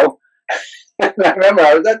and go. And I remember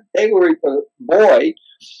I was at the table with a boy,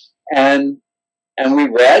 and we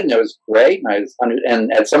read, and it was great.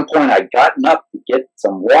 And at some point, I'd gotten up to get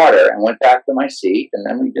some water and went back to my seat, and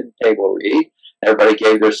then we did the table read. Everybody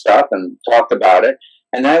gave their stuff and talked about it.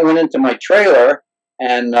 And then I went into my trailer,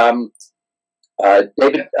 and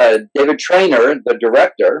David Traynor, the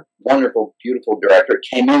director, wonderful, beautiful director,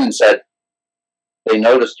 came in and said, "They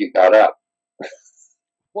noticed you got up."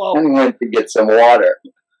 Whoa. And went to get some water.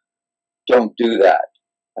 Don't do that.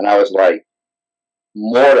 And I was like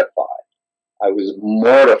mortified. I was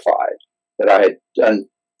mortified that I had done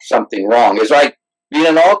something wrong. It's like being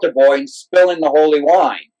an altar boy and spilling the holy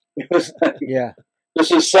wine. It was like, yeah.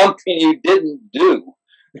 This is something you didn't do.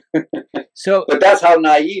 So, but that's how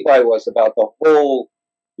naive I was about the whole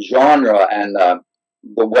genre and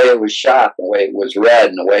the way it was shot, the way it was read,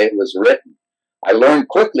 and the way it was written. I learned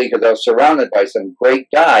quickly because I was surrounded by some great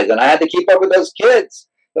guys, and I had to keep up with those kids.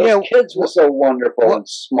 Those kids were so wonderful and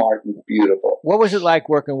smart and beautiful. What was it like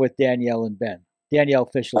working with Danielle and Ben? Danielle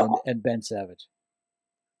Fishel and Ben Savage?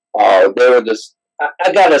 Oh, they were this.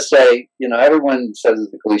 I gotta say, everyone says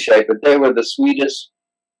it's a cliche, but they were the sweetest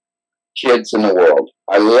kids in the world.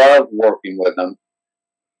 I loved working with them.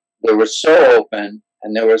 They were so open,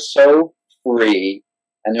 and they were so free,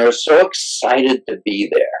 and they were so excited to be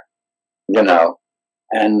there,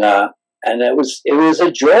 and it was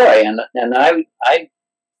a joy, and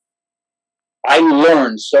I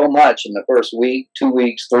learned so much in the first week, 2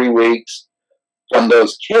 weeks, 3 weeks from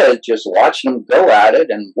those kids, just watching them go at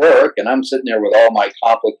it and work, and I'm sitting there with all my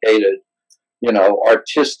complicated,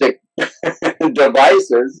 artistic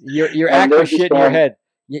devices. Your actor shit in your head.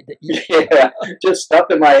 Yeah, just stuff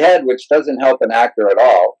in my head, which doesn't help an actor at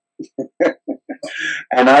all.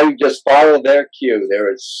 And I just followed their cue.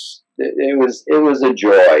 It was a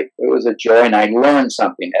joy. It was a joy, and I learned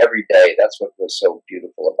something every day. That's what was so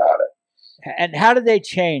beautiful about it. And how did they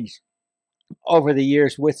change over the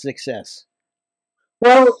years with success?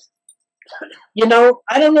 Well,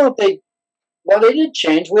 I don't know if they did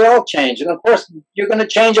change. We all change. And of course, you're going to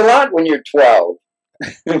change a lot when you're 12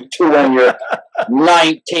 to when you're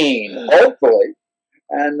 19, hopefully.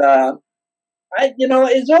 And,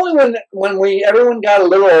 it's only when everyone got a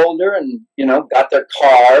little older and, got their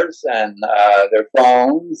cars and their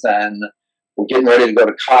phones and were getting ready to go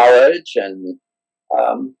to college and,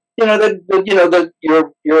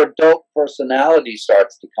 your adult personality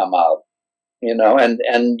starts to come out,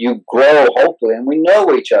 and you grow, hopefully, and we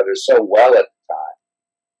know each other so well at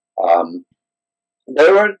the time.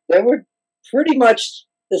 They were pretty much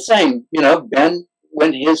the same. Ben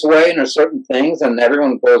went his way in certain things, and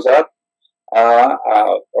everyone grows up.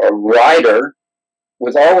 A writer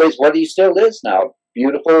was always what he still is now: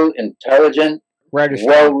 beautiful, intelligent,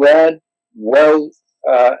 well-read,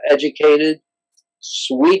 educated,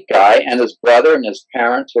 sweet guy, and his brother and his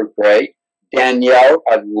parents were great. Danielle,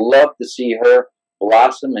 I'd love to see her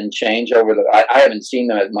blossom and change over I haven't seen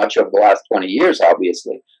them as much over the last 20 years,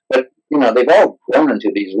 obviously, but they've all grown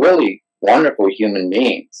into these really wonderful human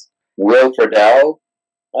beings. Will Friedle,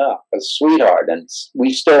 a sweetheart, and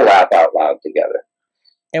we still laugh out loud together.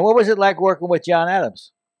 And what was it like working with John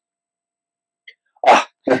Adams?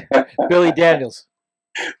 Billy Daniels.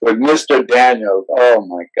 With Mr. Daniels, oh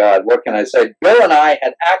my God, what can I say? Bill and I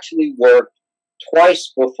had actually worked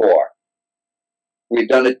twice before. We'd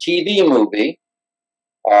done a TV movie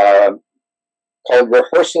called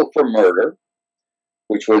Rehearsal for Murder,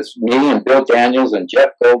 which was me and Bill Daniels and Jeff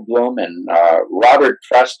Goldblum and Robert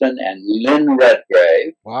Preston and Lynn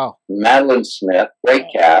Redgrave. Wow. Madeline Smith, great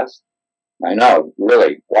cast. I know,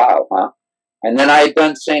 really, wow, huh? And then I had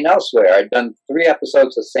done St. Elsewhere. I'd done 3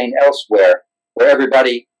 episodes of St. Elsewhere, where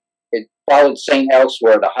everybody had followed St.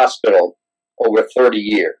 Elsewhere, the hospital, over 30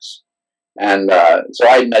 years. And so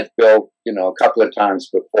I met Bill, a couple of times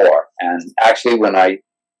before. And actually, when I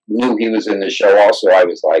knew he was in the show also, I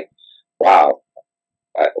was like, wow,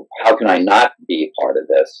 how can I not be part of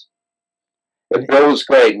this? But Bill was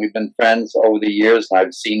great. We've been friends over the years, and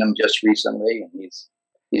I've seen him just recently, and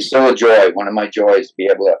he's still a joy, one of my joys to be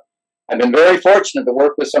able to. I've been very fortunate to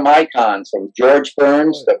work with some icons, from George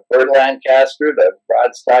Burns to Burt Lancaster to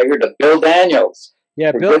Rod Steiger to Bill Daniels.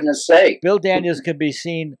 Yeah, for goodness sake. Bill Daniels can be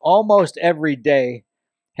seen almost every day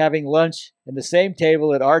having lunch at the same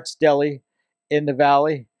table at Art's Deli in the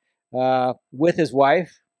Valley with his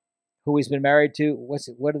wife, who he's been married to.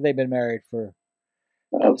 What have they been married for?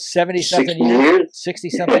 70-something years?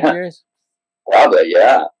 60-something years? Probably,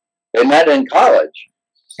 yeah. They met in college.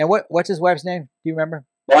 And what's his wife's name? Do you remember?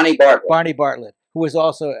 Bonnie Bartlett. Bonnie Bartlett, who was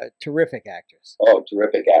also a terrific actress. Oh,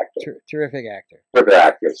 terrific actor. Terrific actor. Terrific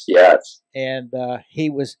actress, yes. And he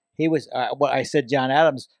was He was, well, I said John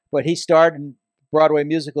Adams, but he starred in Broadway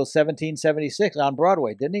musical 1776 on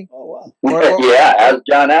Broadway, didn't he? Oh, wow. Yeah, as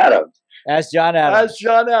John Adams. As John Adams. As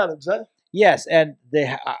John Adams, huh? Yes, and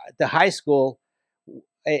the high school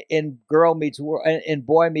in Girl Meets World, in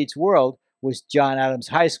Boy Meets World, was John Adams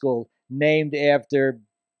High School, named after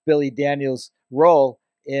Billy Daniels' role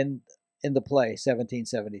in the play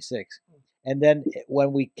 1776. And then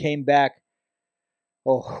when we came back,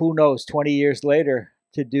 who knows, 20 years later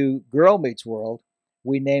to do Girl Meets World,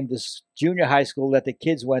 we named this junior high school that the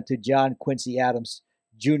kids went to John Quincy Adams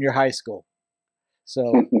Junior High School.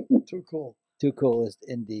 So Too cool. Too cool,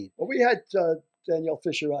 indeed. Well, we had Danielle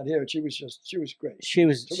Fisher on here, and she was great. She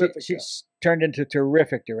turned into a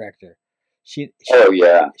terrific director.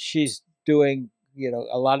 She's doing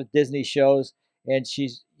a lot of Disney shows, and she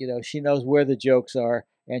knows where the jokes are,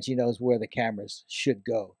 and she knows where the cameras should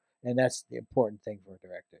go, and that's the important thing for a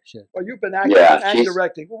director. Well, you've been acting and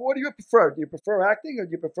directing. Well, what do you prefer? Do you prefer acting, or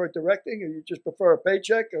do you prefer directing, or you just prefer a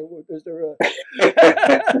paycheck, or is there a?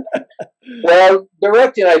 Well,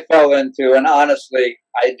 directing I fell into, and honestly,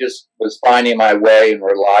 I just was finding my way and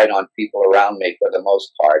relied on people around me for the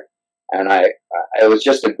most part. And it was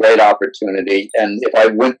just a great opportunity. And if I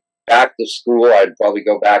went back to school, I'd probably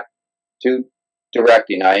go back to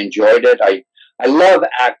directing. I enjoyed it. I love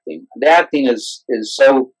acting. The acting is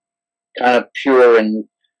so kind of pure, and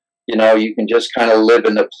you can just kind of live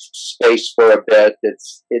in the space for a bit.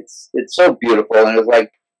 It's so beautiful, and it was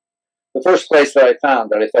like the first place that I found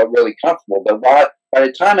that I felt really comfortable. But by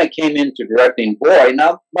the time I came into directing Boy,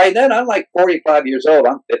 now by then I'm like 45 years old.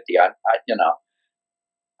 I'm 50.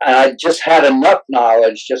 And I just had enough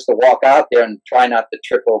knowledge just to walk out there and try not to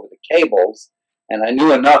trip over the cables. And I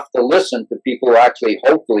knew enough to listen to people who actually,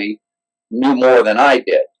 hopefully, knew more than I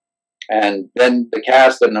did. And then the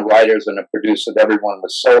cast and the writers and the producers, everyone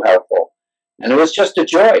was so helpful. And it was just a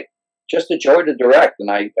joy to direct.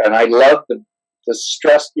 And I love the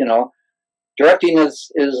stress, directing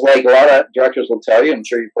is like a lot of directors will tell you, I'm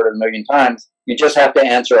sure you've heard it a million times, you just have to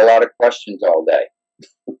answer a lot of questions all day.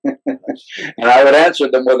 And I would answer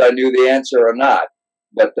them whether I knew the answer or not.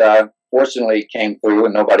 But fortunately, it came through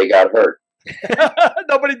and nobody got hurt.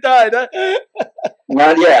 Nobody died, huh?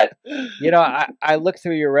 Not yet. I look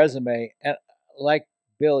through your resume, and like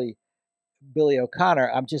Billy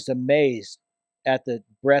O'Connor, I'm just amazed at the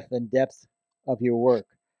breadth and depth of your work.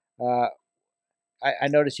 I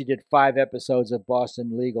noticed you did 5 episodes of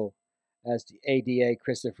Boston Legal as the ADA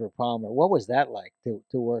Christopher Palmer. What was that like to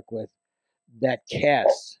work with that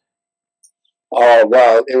cast? Oh,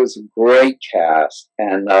 well, it was a great cast.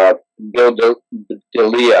 And Bill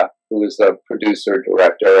D'Elia, who was the producer,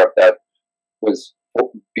 director of that, was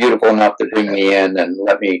beautiful enough to bring me in and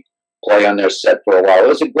let me play on their set for a while. It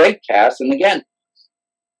was a great cast. And again,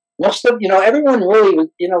 most of, everyone really,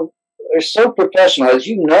 they're so professional. As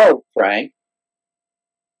you know, Frank,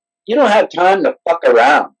 you don't have time to fuck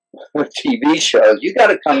around with TV shows. You got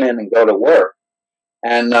to come in and go to work.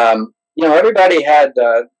 And, everybody had,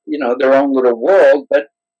 their own little world. But,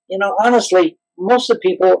 honestly, most of the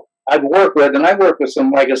people I've worked with, and I work with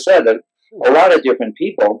some, like I said, a lot of different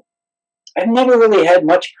people, I've never really had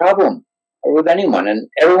much problem with anyone. And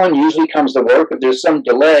everyone usually comes to work. If there's some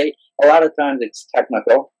delay, a lot of times it's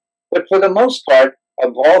technical. But for the most part,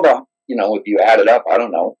 of all the, if you add it up, I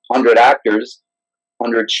don't know, 100 actors,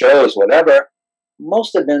 100 shows, whatever,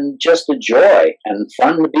 most have been just a joy and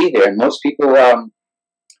fun to be there. And most people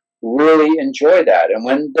really enjoy that. And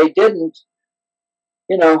when they didn't,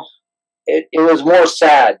 it was more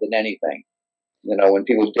sad than anything. When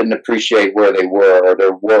people didn't appreciate where they were or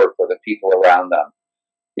their work or the people around them.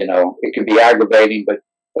 It can be aggravating, but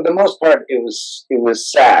for the most part, it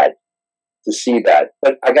was sad to see that.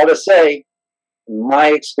 But I got to say, in my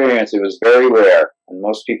experience, it was very rare, and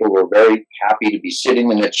most people were very happy to be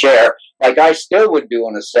sitting in a chair, like I still would do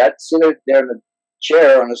on a set, sit there in a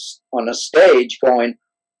chair on a stage going,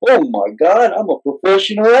 oh my God, I'm a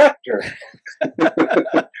professional actor.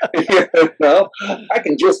 I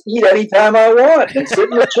can just eat anytime I want and sit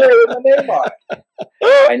in the chair with my name on it.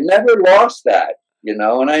 I never lost that, and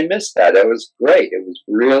I missed that. It was great. It was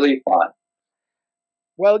really fun.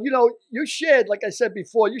 Well, you shared, like I said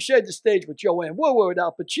before, you shared the stage with Joanne Woodward,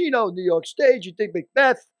 Al Pacino, New York stage. You did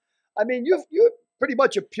Macbeth. I mean, you're pretty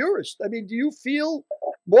much a purist. I mean, do you feel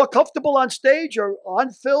more comfortable on stage or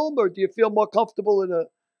on film, or do you feel more comfortable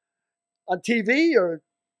on TV? Or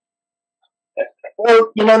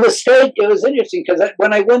well, the stage, it was interesting because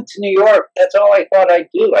when I went to New York, that's all I thought I'd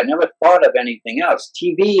do. I never thought of anything else.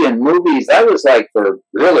 TV and movies, that was like for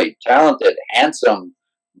really talented, handsome,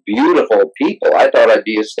 beautiful people. I thought I'd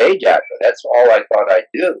be a stage actor. That's all I thought I'd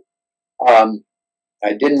do.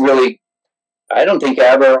 I don't think I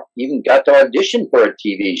ever even got to audition for a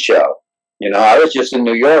TV show. I was just in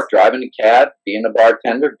New York driving a cab, being a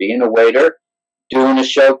bartender, being a waiter, doing a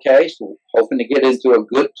showcase, hoping to get into a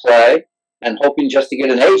good play, and hoping just to get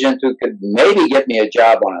an agent who could maybe get me a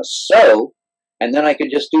job on a soap, and then I could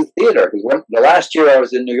just do theater. Because the last year I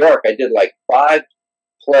was in New York, I did like 5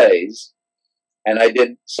 plays, and I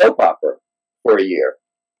did soap opera for a year,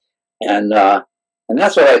 and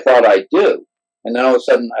that's what I thought I'd do. And then all of a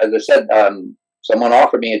sudden, as I said, someone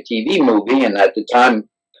offered me a TV movie, and at the time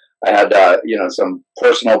I had some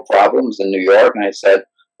personal problems in New York, and I said,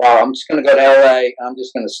 "Well, I'm just going to go to LA. I'm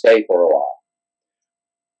just going to stay for a while."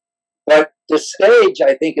 But the stage,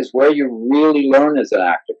 I think, is where you really learn as an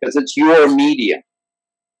actor, because it's your medium.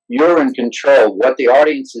 You're in control. What the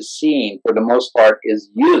audience is seeing, for the most part, is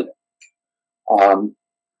you.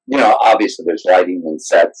 Obviously there's lighting and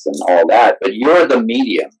sets and all that, but you're the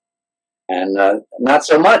medium. And not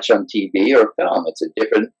so much on TV or film.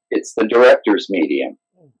 It's the director's medium,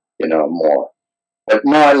 more. But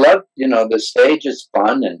no, I love, the stage is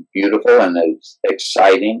fun and beautiful and it's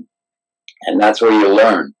exciting. And that's where you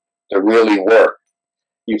learn to really work.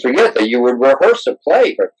 You forget that you would rehearse a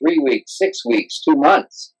play for 3 weeks, 6 weeks, 2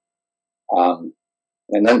 months. And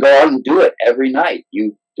then go out and do it every night.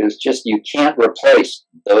 You can't replace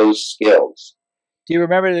those skills. Do you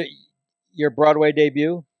remember your Broadway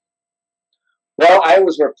debut? Well, I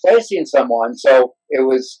was replacing someone, so it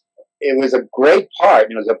was a great part.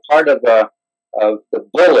 It was a part of the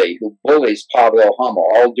bully who bullies Pavlo Hummel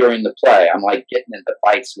all during the play. I'm like getting into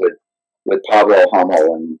fights with Pavlo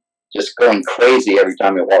Hummel and just going crazy every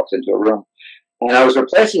time he walks into a room. And I was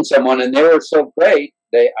replacing someone, and they were so great.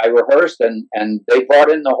 I rehearsed, and they brought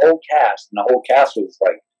in the whole cast, and the whole cast was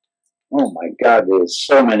like, oh my God, there was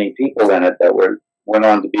so many people in it that went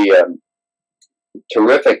on to be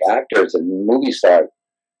terrific actors and movie stars.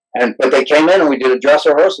 But they came in, and we did a dress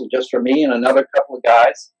rehearsal just for me and another couple of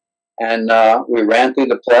guys, and we ran through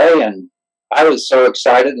the play, and I was so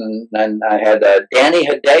excited. And I had Danny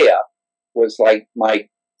Hedaya was like my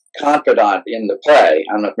confidant in the play.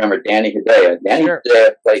 I don't know if you remember Danny Hedaya. Danny Sure.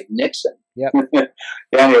 Hedaya played Nixon. Yep.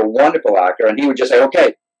 Danny, a wonderful actor, and he would just say,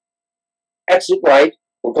 "Okay, exit right.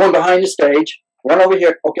 We're going behind the stage. Run over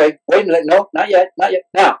here. Okay, wait a minute. No, not yet.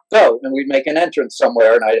 Now, go." And we'd make an entrance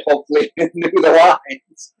somewhere, and I'd hopefully knew the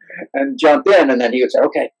lines and jump in. And then he would say,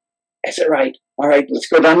 "Okay, exit right. All right, let's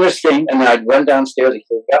go down this thing." And then I'd run downstairs. He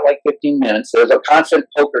said, "We've got like 15 minutes. There's a constant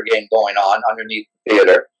poker game going on underneath the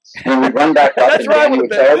theater." And we'd run back up, and Danny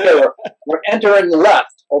would say, "Okay, we're entering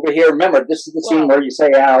left over here. Remember, this is the scene where you say,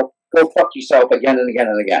 Al, go fuck yourself again and again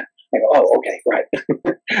and again." I go, "Oh, okay, right."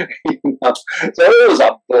 So it was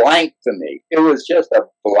a blank to me. It was just a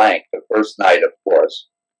blank the first night, of course.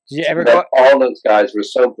 Did you ever go? All those guys were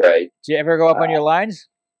so great. Did you ever go up on your lines?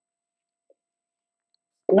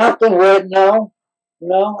 Nothing weird, no.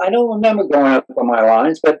 No, I don't remember going up on my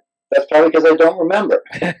lines, but that's probably because I don't remember.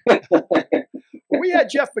 We had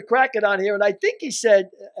Jeff McCracken on here, and I think he said,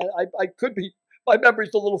 and I could be, my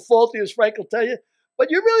memory's a little faulty, as Frank will tell you,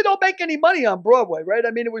 but you really don't make any money on Broadway, right?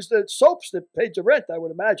 I mean, it was the soaps that paid the rent, I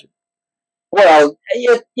would imagine. Well,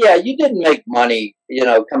 yeah, you didn't make money,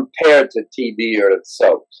 compared to TV or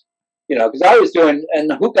soaps, because I was doing,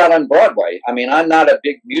 and who got on Broadway? I mean, I'm not a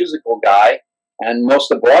big musical guy, and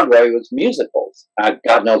most of Broadway was musicals.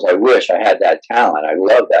 God knows I wish I had that talent. I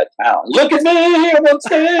love that talent. Look at me, I'm on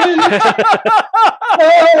stage.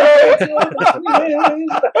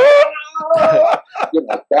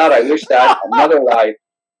 God, I wish that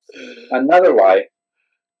another life.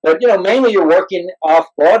 But mainly you're working off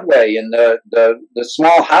Broadway in the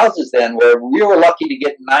small houses then, where we were lucky to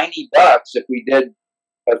get $90 if we did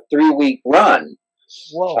a 3-week run.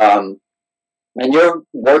 Whoa. And you're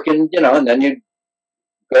working, and then you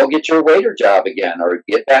go get your waiter job again or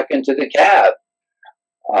get back into the cab.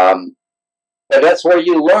 But that's where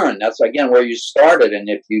you learn. That's, again, where you started. And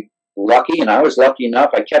if you're lucky, and I was lucky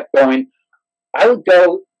enough, I kept going. I would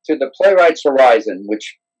go to the Playwrights Horizon,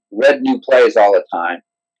 which read new plays all the time.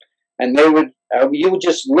 And you would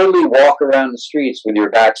just literally walk around the streets with your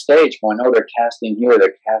backstage going, "Oh, they're casting here,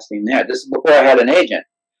 they're casting there." This is before I had an agent.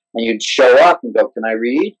 And you'd show up and go, "Can I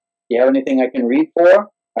read? Do you have anything I can read for?"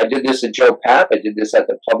 I did this at Joe Papp. I did this at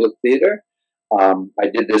the Public Theater. I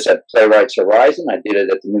did this at Playwrights Horizon. I did it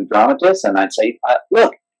at the New Dramatist. And I'd say,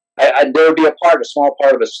 "Look, there would be a small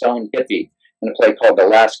part of a stone hippie in a play called The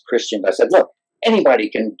Last Christian." I said, "Look, anybody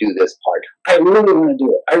can do this part. I really want to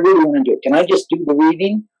do it. I really want to do it. Can I just do the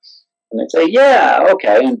reading?" And they'd say, "Yeah,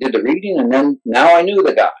 okay," and did the reading. And then now I knew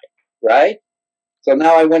the guy, right? So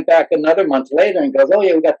now I went back another month later and goes, "Oh,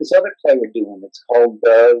 yeah, we got this other play we're doing. It's called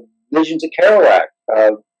Visions of Kerouac.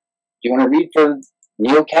 do you want to read for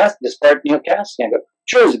Neil Cassidy, this part Neil Cassidy? I go,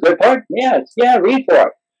 sure, it's a good part. Yeah, read for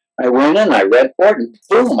it. I went in, I read for it, and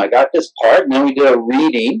boom, I got this part. And then we did a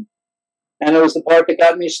reading, and it was the part that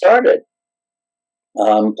got me started.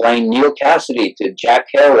 Playing Neil Cassidy to Jack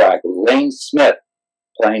Kerouac, Lane Smith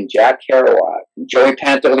playing Jack Kerouac, Joey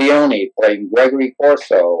Pantaleone playing Gregory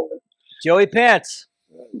Corso. Joey Pants.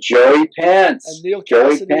 Joey Pants. And Neil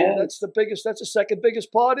Joey Cassidy, Pants. that's the second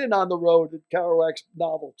biggest part in On the Road in Kerouac's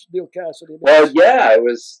novel. Neil Cassidy. Well, yeah, it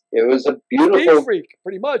was a beautiful Speed freak,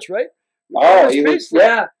 pretty much, right? Oh, he was,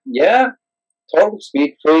 yeah, total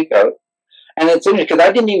speed freak. And it's interesting because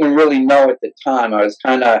I didn't even really know at the time. I was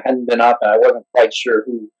hadn't been up, and I wasn't quite sure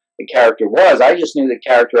who the character was. I just knew the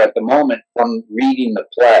character at the moment from reading the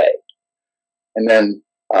play, and then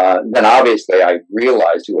obviously I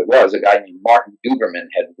realized who it was. A guy named Martin Duberman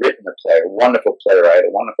had written the play, a wonderful playwright, a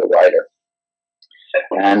wonderful writer.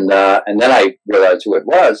 And then I realized who it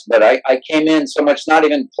was. But I came in so much not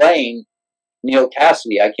even playing Neil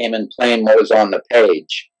Cassidy. I came in playing what was on the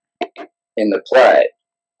page in the play.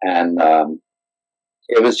 And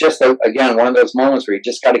it was just, again, one of those moments where you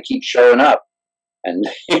just got to keep showing up. And,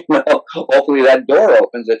 hopefully that door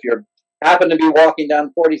opens if you happen to be walking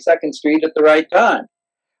down 42nd Street at the right time.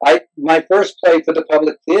 My first play for the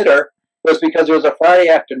public theater was because it was a Friday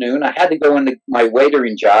afternoon. I had to go into my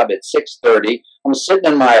waitering job at 6:30. I'm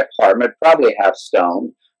sitting in my apartment, probably half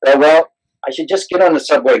stoned. Well, I should just get on the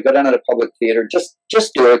subway, go down to the public theater, just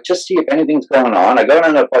do it, just see if anything's going on. I go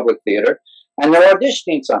down to the public theater, and they're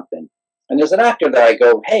auditioning something. And there's an actor that I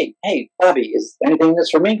go, hey, Bobby, is anything in this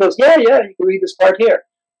for me? He goes, yeah, you can read this part here.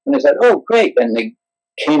 And they said, oh, great. And they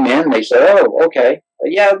came in, they said, oh, okay,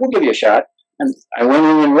 yeah, we'll give you a shot. And I went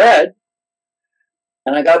in and read,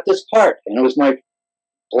 and I got this part. And it was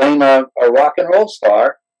playing a rock and roll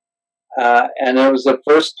star. And it was the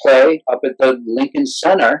first play up at the Lincoln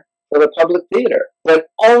Center for the public theater. But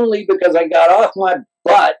only because I got off my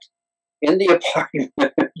butt in the apartment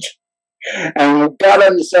and got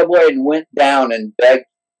on the subway and went down and begged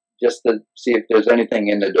just to see if there's anything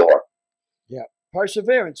in the door. Yeah.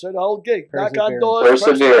 Perseverance, the whole gig. Knock on Perseverance. doors,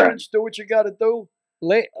 perseverance, do what you got to do.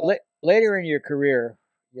 Later in your career,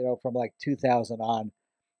 from like 2000 on,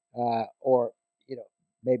 or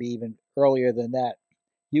maybe even earlier than that,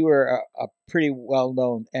 you were a pretty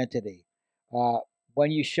well-known entity. When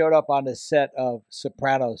you showed up on the set of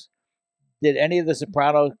Sopranos, did any of the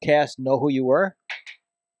Soprano cast know who you were?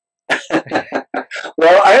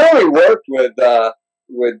 Well, I only worked with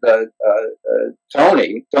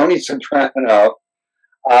Tony Soprano.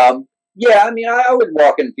 Yeah, I mean, I would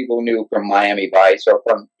walk in people who knew from Miami Vice or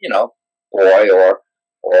from, Boy or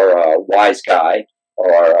Wiseguy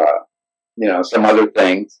or, some other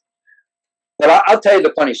things. But I'll tell you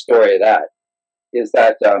the funny story of that is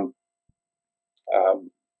that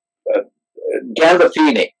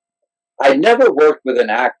Gandolfini, I never worked with an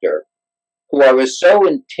actor who I was so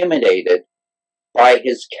intimidated by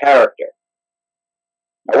his character.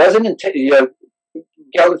 I wasn't intimidated.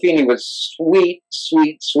 Gandolfini was sweet,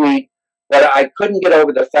 but I couldn't get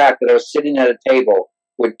over the fact that I was sitting at a table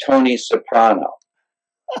with Tony Soprano.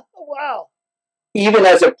 Wow. Even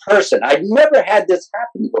as a person, I'd never had this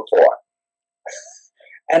happen before.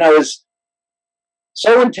 And I was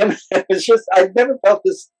so intimidated. It's just, I'd never felt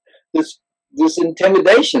this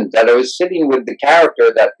intimidation that I was sitting with the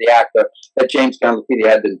character that the actor that James Gandolfini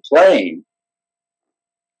had been playing.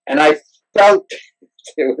 And I felt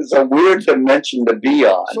it was a weird dimension to be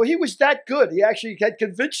on. So he was that good. He actually had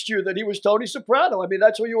convinced you that he was Tony Soprano. I mean,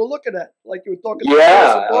 that's what you were looking at. Like you were talking to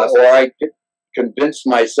or I convinced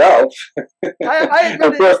myself. I had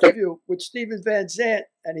read an interview with Stephen Van Zandt,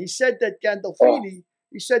 and he said that Gandolfini,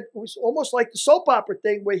 he said it was almost like the soap opera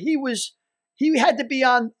thing where he had to be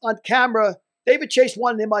on camera. David Chase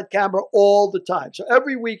wanted him on camera all the time. So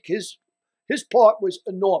every week his part was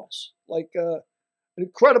enormous, like an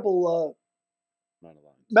incredible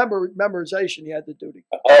memorization he had to do.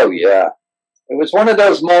 Oh, yeah. It was one of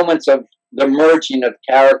those moments of the merging of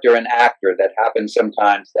character and actor that happens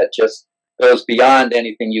sometimes that just goes beyond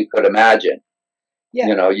anything you could imagine.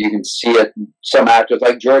 Yeah. You can see it. Some actors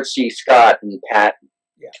like George C. Scott and Patton.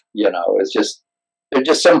 Yeah. It's just, there are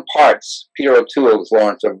just some parts. Peter O'Toole's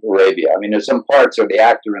Lawrence of Arabia. I mean, there's some parts where the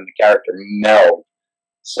actor and the character meld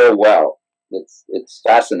so well. It's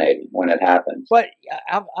fascinating when it happens. But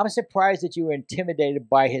I'm surprised that you were intimidated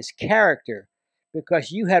by his character,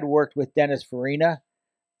 because you had worked with Dennis Farina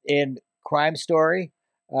in Crime Story.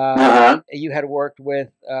 You had worked with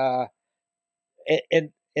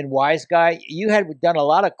in Wiseguy. You had done a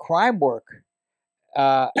lot of crime work.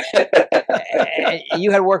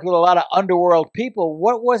 You had worked with a lot of underworld people.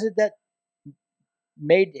 What was it that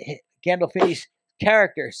made Gandolfini's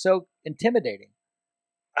character so intimidating?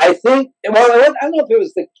 I think, well, I don't know if it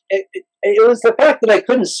was it was the fact that I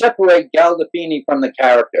couldn't separate Gandolfini from the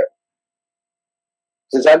character.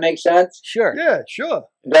 Does that make sense? Sure. Yeah, sure.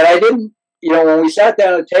 That I didn't, when we sat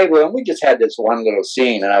down at the table and we just had this one little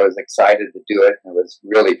scene and I was excited to do it. And it was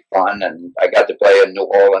really fun. And I got to play a New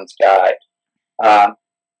Orleans guy.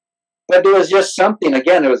 But there was just something,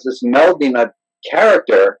 again, there was this melding of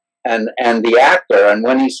character and the actor. And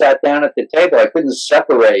when he sat down at the table, I couldn't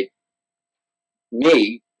separate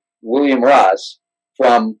me, William Russ,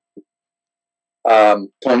 from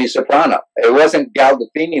Tony Soprano. It wasn't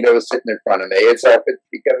Gandolfini that was sitting in front of me. It's because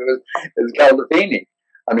it was Gandolfini.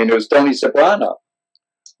 I mean, it was Tony Soprano.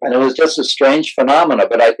 And it was just a strange phenomena,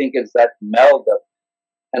 but I think it's that meld of,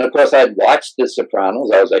 and of course I'd watched The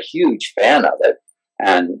Sopranos. I was a huge fan of it.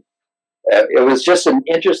 And it was just an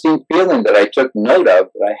interesting feeling that I took note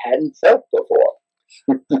of that I hadn't felt before.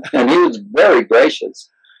 And he was very gracious.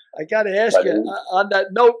 I got to ask you, on that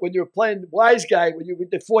note, when you were playing Wiseguy, when you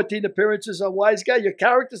did 14 appearances on Wiseguy, your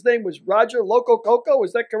character's name was Roger Loco Coco.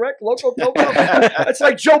 Is that correct? Loco Coco? That's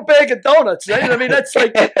like Joe Bag of Donuts, right? I mean, that's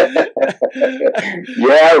like...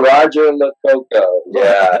 Yeah, Roger Lococo.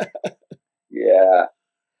 Yeah. Yeah.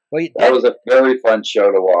 Well, that was a very fun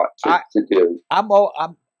show to watch, to do.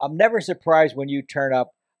 I'm never surprised when you turn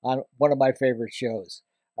up on one of my favorite shows.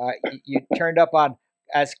 You turned up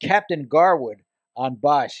as Captain Garwood on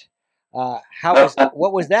Bosch. What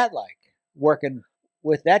was that like, working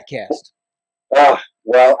with that cast? Well,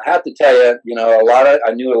 I have to tell you,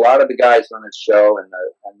 I knew a lot of the guys on this show,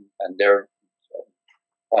 and they're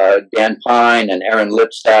Dan Pine and Aaron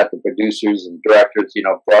Lipstadt, the producers and directors,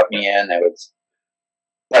 brought me in.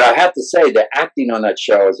 But I have to say, the acting on that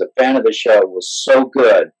show, as a fan of the show, was so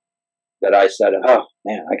good that I said, "Oh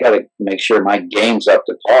man, I got to make sure my game's up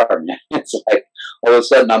to par." Man, it's like all of a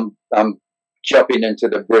sudden I'm jumping into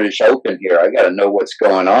the British Open here. I got to know what's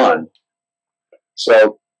going on.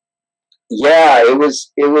 So, yeah, it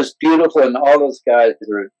was beautiful, and all those guys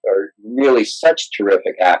are really such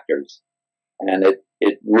terrific actors, and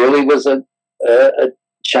it really was a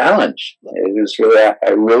challenge. It was really,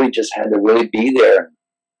 I really just had to really be there,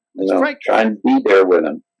 try and be there with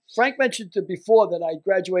them. Frank mentioned before that I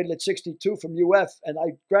graduated at 62 from UF, and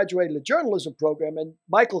I graduated a journalism program. And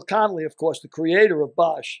Michael Connolly, of course, the creator of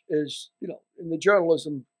Bosch, is in the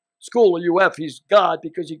journalism school at UF. He's God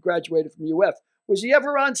because he graduated from UF. Was he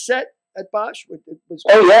ever on set at Bosch?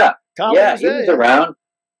 Oh yeah, Connolly he was around.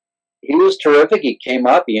 He was terrific. He came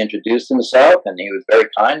up, he introduced himself, and he was very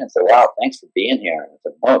kind and said, "Wow, thanks for being here." And I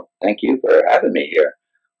said, "Oh, thank you for having me here."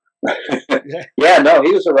 Yeah, no,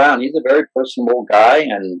 he was around. He's a very personable guy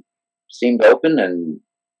and seemed open and,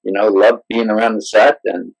 loved being around the set.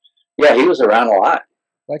 And yeah, he was around a lot.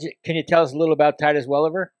 Can you tell us a little about Titus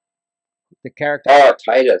Welliver, the character? Oh,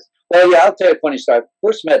 Titus. Well, yeah, I'll tell you a funny story. I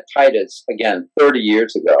first met Titus, again, 30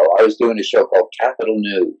 years ago. I was doing a show called Capital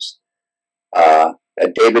News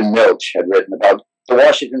that David Milch had written about the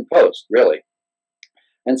Washington Post, really.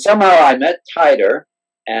 And somehow I met Titus,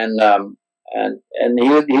 and he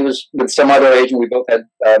was with some other agent. We both had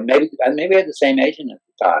maybe had the same agent at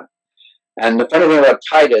the time. And the funny thing about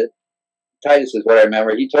Titus is what I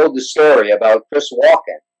remember. He told the story about Chris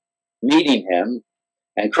Walken meeting him,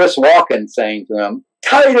 and Chris Walken saying to him,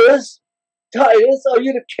 Titus, are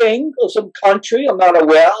you the king of some country I'm not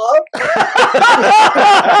aware of?"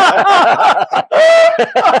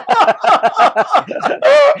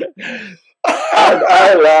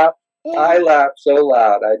 And I laughed so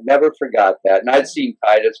loud. I never forgot that. And I'd seen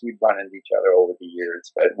Titus. We'd run into each other over the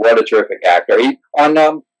years. But what a terrific actor. He on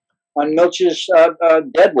Milch's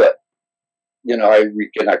Deadwood, I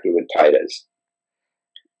reconnected with Titus.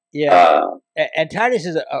 Yeah. And Titus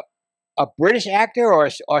is a British actor or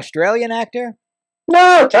Australian actor?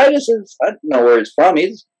 No, Titus is, I don't know where he's from.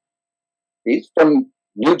 He's from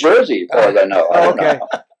New Jersey, as far as I know. I don't know.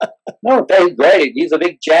 No, he's great. He's a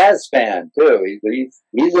big jazz fan, too.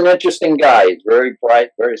 He's an interesting guy. He's very bright,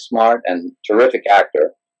 very smart, and terrific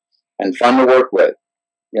actor, and fun to work with.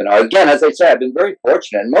 Again, as I said, I've been very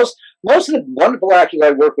fortunate. And most of the wonderful actors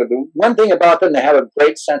I work with, the one thing about them, they have a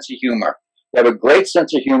great sense of humor. They have a great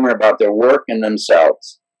sense of humor about their work and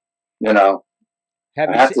themselves. I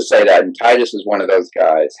have to say that, and Titus is one of those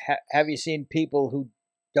guys. Have you seen people who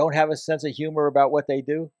don't have a sense of humor about what they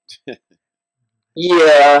do?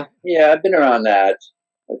 Yeah, I've been around that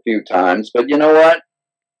a few times, but you know what?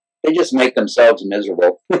 They just make themselves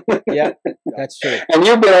miserable. Yeah, that's true. And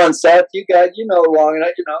you've been on set, you guys, long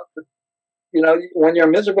enough, when you're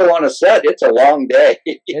miserable on a set, it's a long day.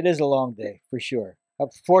 It is a long day, for sure.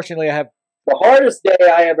 Fortunately, I have... The hardest day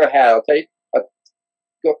I ever had, I'll tell you,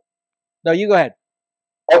 No, you go ahead.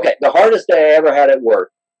 Okay, the hardest day I ever had at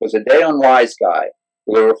work was a day on Wiseguy.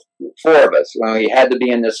 There were four of us when we had to be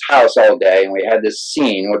in this house all day, and we had this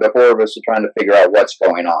scene where the four of us are trying to figure out what's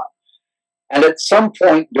going on. And at some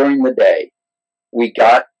point during the day, we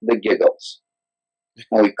got the giggles.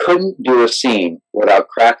 And we couldn't do a scene without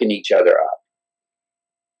cracking each other up.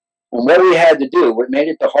 And what we had to do, what made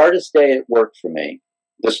it the hardest day at work for me,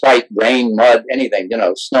 despite rain, mud, anything,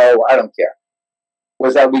 snow, I don't care,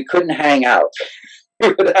 was that we couldn't hang out.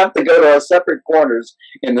 We would have to go to our separate corners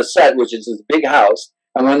in the set, which is this big house.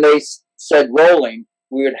 And when they said rolling,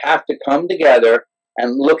 we would have to come together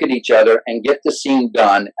and look at each other and get the scene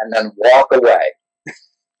done and then walk away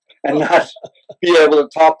and not be able to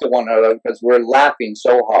talk to one another because we're laughing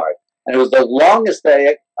so hard. And it was the longest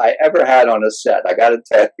day I ever had on a set, I got to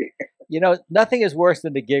tell you. Nothing is worse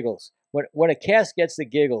than the giggles. When a cast gets the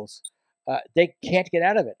giggles, they can't get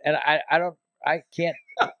out of it. And I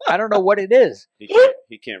don't know what it is. He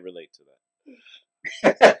can't relate to that.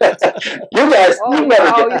 You guys, you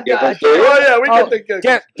never get the giggles, do you? Oh, yeah, we get the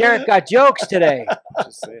giggles. Derek got jokes today.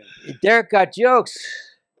 Just saying. Derek got jokes.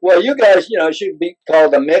 Well, you guys, should be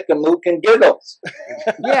called a Mick, a Mook, and Giggles.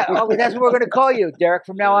 Yeah, that's what we're going to call you, Derek.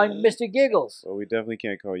 From now on, Mr. Giggles. Well, we definitely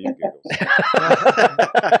can't call you Giggles.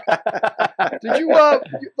 Did you,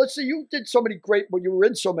 let's see, you did so many great, well, you were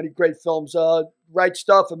in so many great films. Right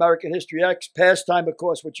Stuff, American History X, Pastime, of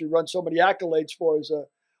course, which you run so many accolades for as a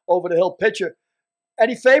over-the-hill pitcher.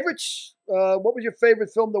 Any favorites? What was your favorite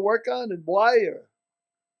film to work on and why?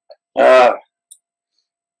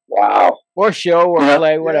 Wow. Or show or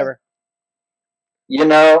play, whatever.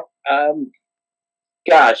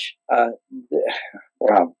 Gosh.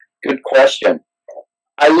 Wow. Good question.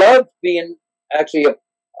 I love being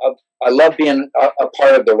I love being a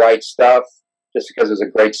part of The Right Stuff just because it's a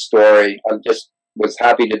great story. I just was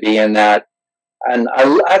happy to be in that. And I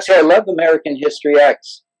love American History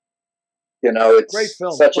X. It's great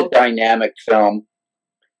film. Such a dynamic film.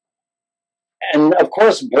 And of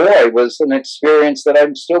course, Boy was an experience that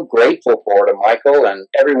I'm still grateful for to Michael and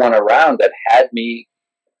everyone around that had me,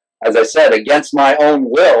 as I said, against my own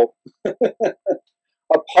will,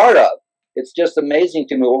 a part of. It's just amazing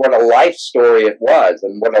to me what a life story it was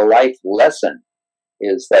and what a life lesson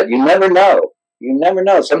is that you never know. You never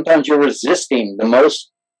know. Sometimes you're resisting the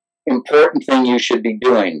most important thing you should be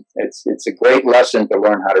doing. It's a great lesson to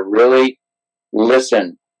learn how to really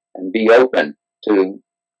listen and be open to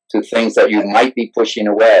things that you might be pushing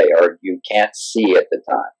away or you can't see at the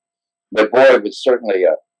time. But Boy Meets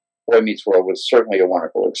World was certainly a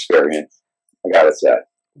wonderful experience, I gotta say.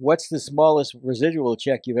 What's the smallest residual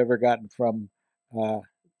check you've ever gotten from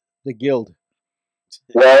the Guild?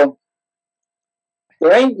 Well,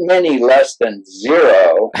 there ain't many less than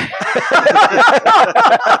zero.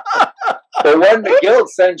 But when the Guild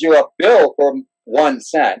sends you a bill for 1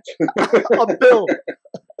 cent. A bill.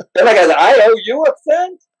 Then I owe you a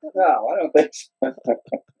cent? No, I don't think so.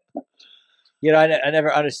 I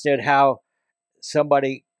never understood how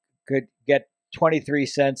somebody could get 23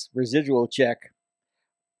 cents residual check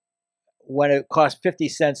when it cost 50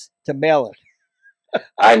 cents to mail it.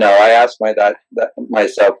 I know. I ask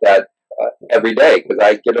myself that every day because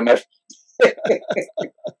I get them every day.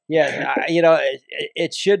 Yeah,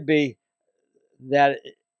 it should be that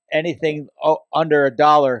anything under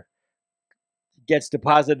 $1 gets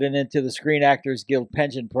deposited into the Screen Actors Guild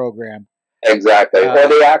pension program. Exactly, or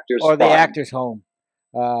the actors' or the fund. actors' home.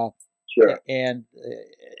 Sure. And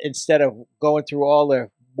instead of going through all the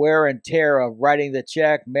wear and tear of writing the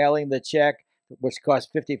check, mailing the check, which costs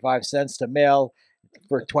 55 cents to mail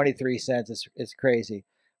for 23 cents, it's crazy.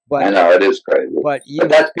 But I know it is crazy. But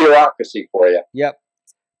that's bureaucracy for you. Yep.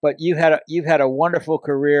 But you've had a wonderful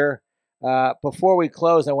career. Before we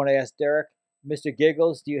close, I want to ask Derek, Mr.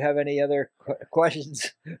 Giggles, do you have any other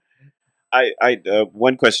questions?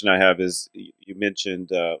 One question I have is you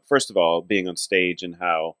mentioned first of all being on stage and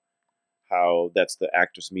how that's the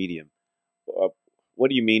actor's medium. What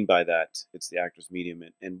do you mean by that? It's the actor's medium,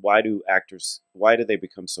 and why do they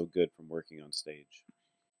become so good from working on stage?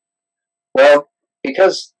 Well,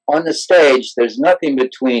 because on the stage there's nothing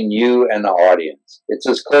between you and the audience. It's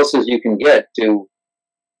as close as you can get to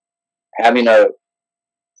having a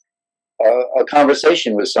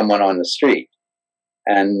conversation with someone on the street.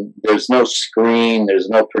 And there's no screen, there's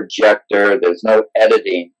no projector, there's no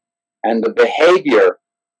editing. And the behavior,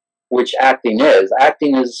 which acting is,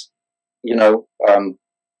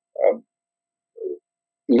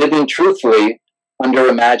 living truthfully under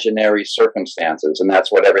imaginary circumstances. And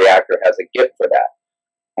that's what every actor has a gift for that.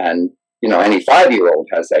 And, any 5-year-old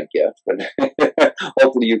has that gift, but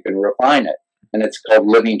hopefully you can refine it. And it's called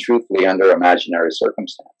living truthfully under imaginary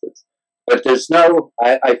circumstances. But there's no,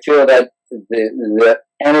 I feel that the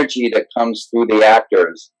energy that comes through the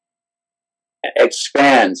actors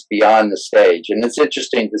expands beyond the stage. And it's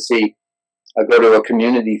interesting to see, I go to a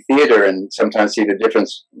community theater and sometimes see the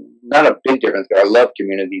difference, not a big difference, but I love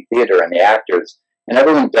community theater and the actors, and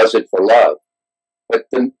everyone does it for love. But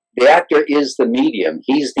the actor is the medium.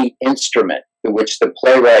 He's the instrument to which the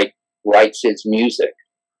playwright writes his music.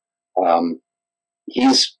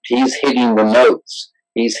 He's hitting the notes.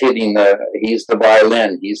 He's the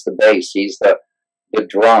violin. He's the bass. He's the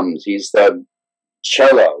drums. He's the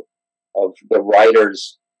cello of the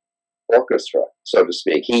writer's orchestra, so to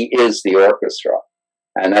speak. He is the orchestra.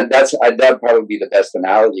 And that'd probably be the best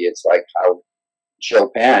analogy. It's like how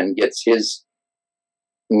Chopin gets his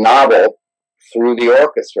novel through the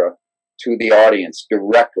orchestra to the audience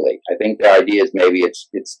directly. I think the idea is maybe it's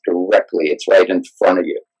directly, it's right in front of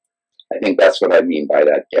you. I think that's what I mean by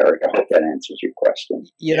that, Derek. I hope that answers your question.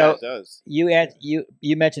 You know, it does. You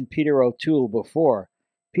mentioned Peter O'Toole before.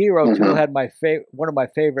 Peter O'Toole had one of my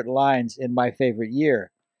favorite lines in My Favorite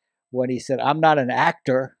Year when he said, "I'm not an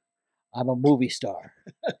actor, I'm a movie star."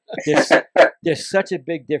 There's such a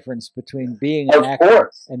big difference between being an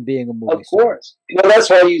actor and being a movie star. Of course. Well, that's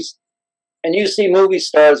why you see movie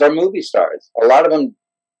stars are movie stars. A lot of them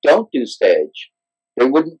don't do stage.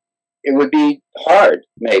 It would be hard,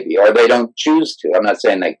 maybe, or they don't choose to. I'm not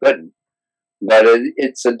saying they couldn't, but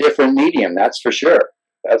it's a different medium, that's for sure.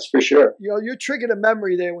 That's for sure. You know, you triggered a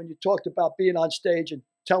memory there when you talked about being on stage and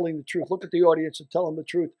telling the truth. Look at the audience and tell them the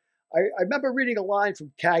truth. I remember reading a line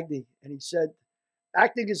from Cagney, and he said,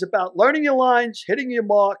 acting is about learning your lines, hitting your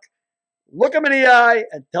mark, look them in the eye,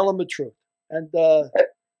 and tell them the truth. And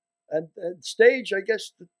stage, I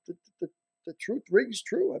guess the truth rings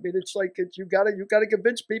true. I mean, it's like you gotta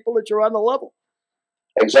convince people that you're on the level.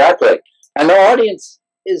 Exactly, and the audience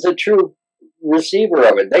is a true receiver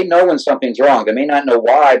of it. They know when something's wrong. They may not know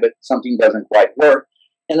why, but something doesn't quite work.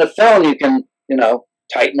 In the film, you can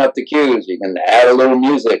tighten up the cues. You can add a little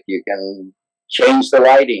music. You can change the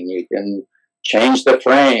lighting. You can change the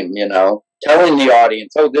frame. Telling the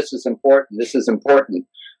audience, "Oh, this is important. This is important,"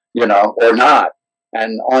 or not.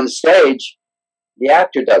 And on stage, the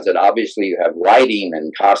actor does it. Obviously, you have lighting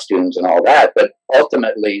and costumes and all that, but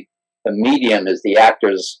ultimately, the medium is the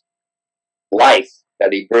actor's life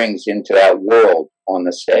that he brings into that world on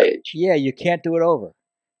the stage. Yeah, you can't do it over.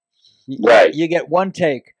 Right. You get one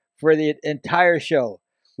take for the entire show,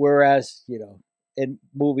 whereas, in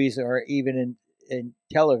movies or even in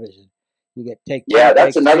television, you get take two. Yeah,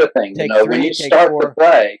 that's another thing. When you start the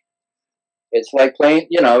play, it's like playing,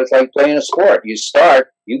 it's like playing a sport. You start,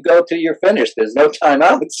 you go till you're finished. There's no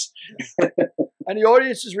timeouts. And the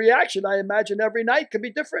audience's reaction, I imagine, every night can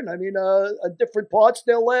be different. I mean, at different parts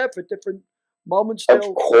they'll laugh, at different moments they'll...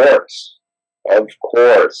 Of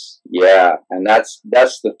course. Yeah. And that's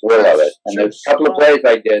the thrill of it. And there's a couple of plays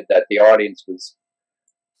I did that the audience was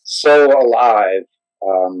so alive.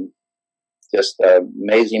 Just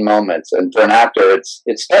amazing moments. And for an actor, it's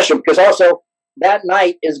special because also that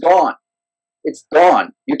night is gone. It's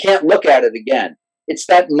gone. You can't look at it again. It's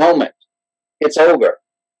that moment. It's over.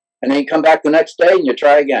 And then you come back the next day and you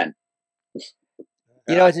try again.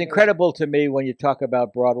 It's incredible to me when you talk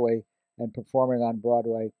about Broadway and performing on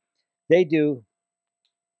Broadway. They do,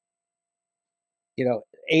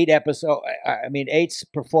 8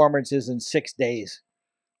 performances in 6 days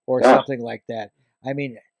or something like that. I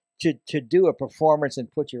mean, to do a performance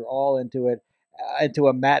and put your all into it, into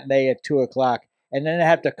a matinee at 2:00, and then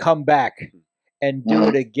have to come back and do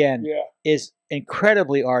it again is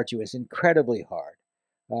incredibly arduous, incredibly hard.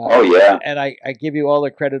 And I give you all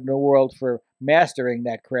the credit in the world for mastering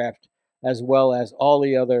that craft, as well as all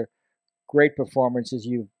the other great performances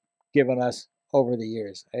you've given us over the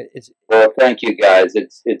years. Well, thank you guys.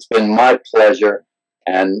 It's been my pleasure.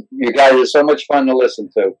 And you guys are so much fun to listen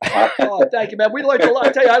to. Oh, thank you, man. We learned a lot.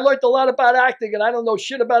 I tell you, I learned a lot about acting, and I don't know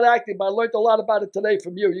shit about acting, but I learned a lot about it today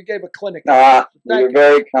from you. You gave a clinic. You're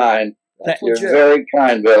very kind. You're very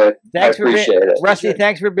kind, Billy. Thanks I appreciate it. Rusty,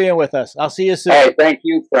 thanks for being with us. I'll see you soon. Hey, thank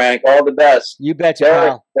you, Frank. All the best. You betcha, Derek,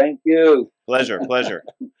 pal. Thank you. Pleasure.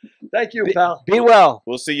 Thank you, pal. Be well.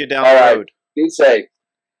 We'll see you down the road. Be safe.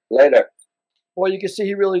 Later. Well, you can see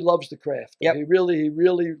he really loves the craft. Yep. He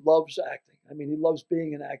really loves acting. I mean, he loves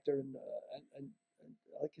being an actor, and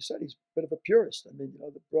like you said, he's a bit of a purist. I mean,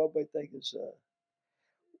 the Broadway thing is.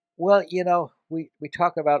 Well, we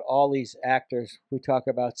talk about all these actors. We talk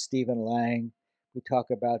about Stephen Lang. We talk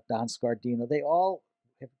about Don Scardino. They all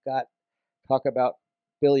talk about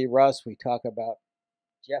Billy Russ. We talk about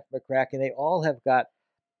Jeff McCracken. They all have got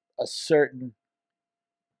a certain,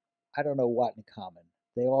 I don't know what in common.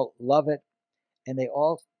 They all love it, and they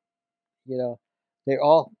all you know, they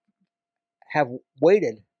all have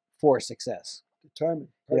waited for success. Determined.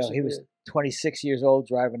 You know, he was 26 years old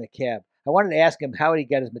driving a cab. I wanted to ask him how he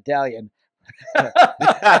got his medallion. That's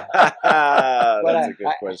a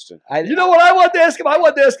good question. You know what I wanted to ask him? I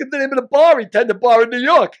wanted to ask him the name of the bar he tended, the bar in New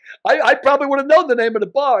York. I probably would have known the name of the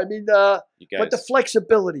bar. I mean, but the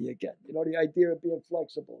flexibility again. You know, the idea of being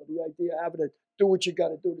flexible, the idea of having to do what you got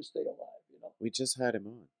to do to stay alive. You know, we just had him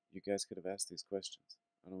on. You guys could have asked these questions.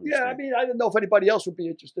 I mean, I didn't know if anybody else would be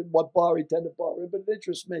interested in what bar he tended bar in, but it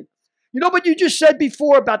interests me. You know what you just said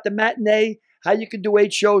before about the matinee, how you can do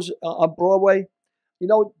 8 shows on Broadway? You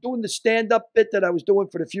know, doing the stand-up bit that I was doing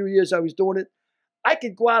for the few years I was doing it, I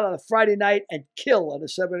could go out on a Friday night and kill on a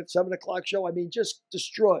 7 o'clock show. I mean, just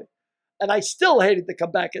destroy. And I still hated to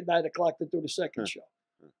come back at 9 o'clock to do the second show.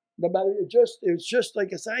 No matter, it was just like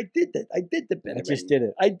I said, I did that. I did the bit. I just did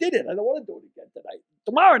it. I did it. I don't want to do it again tonight.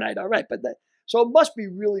 Tomorrow night, all right. But so it must be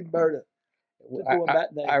really murder to do a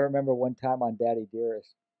matinee. I remember one time on Daddy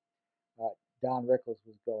Dearest, Don Rickles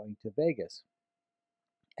was going to Vegas.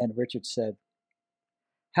 And Richard said,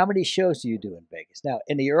 how many shows do you do in Vegas? Now,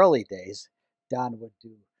 in the early days, Don would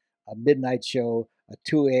do a midnight show, a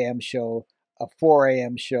 2 a.m. show, a 4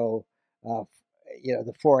 a.m. show. You know,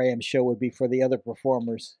 the 4 a.m. show would be for the other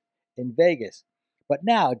performers in Vegas. But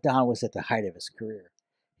now Don was at the height of his career.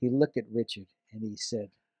 He looked at Richard and he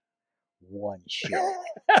said, 1 show.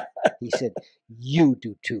 He said, you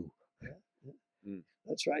do 2.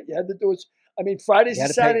 That's right. You had to do it. I mean, Fridays and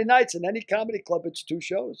Saturday nights in any comedy club, it's 2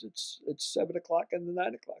 shows. It's 7 o'clock and the 9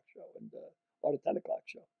 o'clock show, and or the 10 o'clock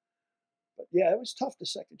show. But yeah, it was tough the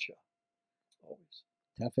second show. Always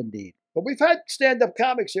tough indeed. But we've had stand-up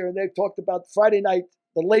comics here, and they've talked about Friday night,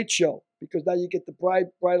 the late show, because now you get the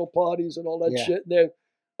bridal parties and all that shit,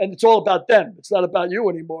 and it's all about them. It's not about you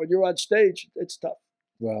anymore. You're on stage. It's tough.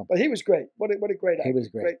 Well, but he was great. What a great actor. He was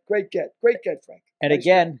great. Great get, Frank. And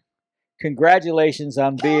again, congratulations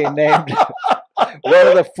on being named one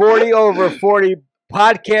of the 40 over 40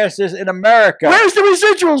 podcasters in America. Where's the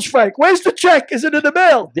residuals, Frank? Where's the check? Is it in the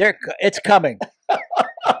mail? It's coming.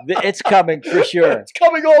 It's coming for sure. It's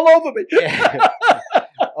coming all over me.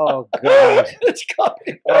 Oh, God. It's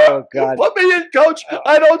coming. Oh, God. Put me in, Coach.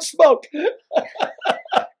 I don't smoke.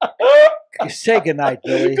 Say goodnight,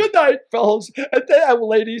 Billy. Good night, fellas. And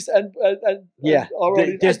ladies and yeah.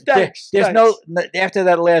 Already. There's no, after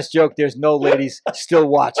that last joke, there's no ladies still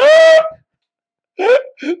watching.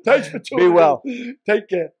 Thanks for tuning in. Be well. Take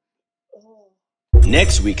care.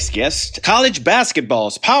 Next week's guest, college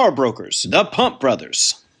basketball's power brokers, the Pump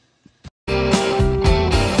Brothers.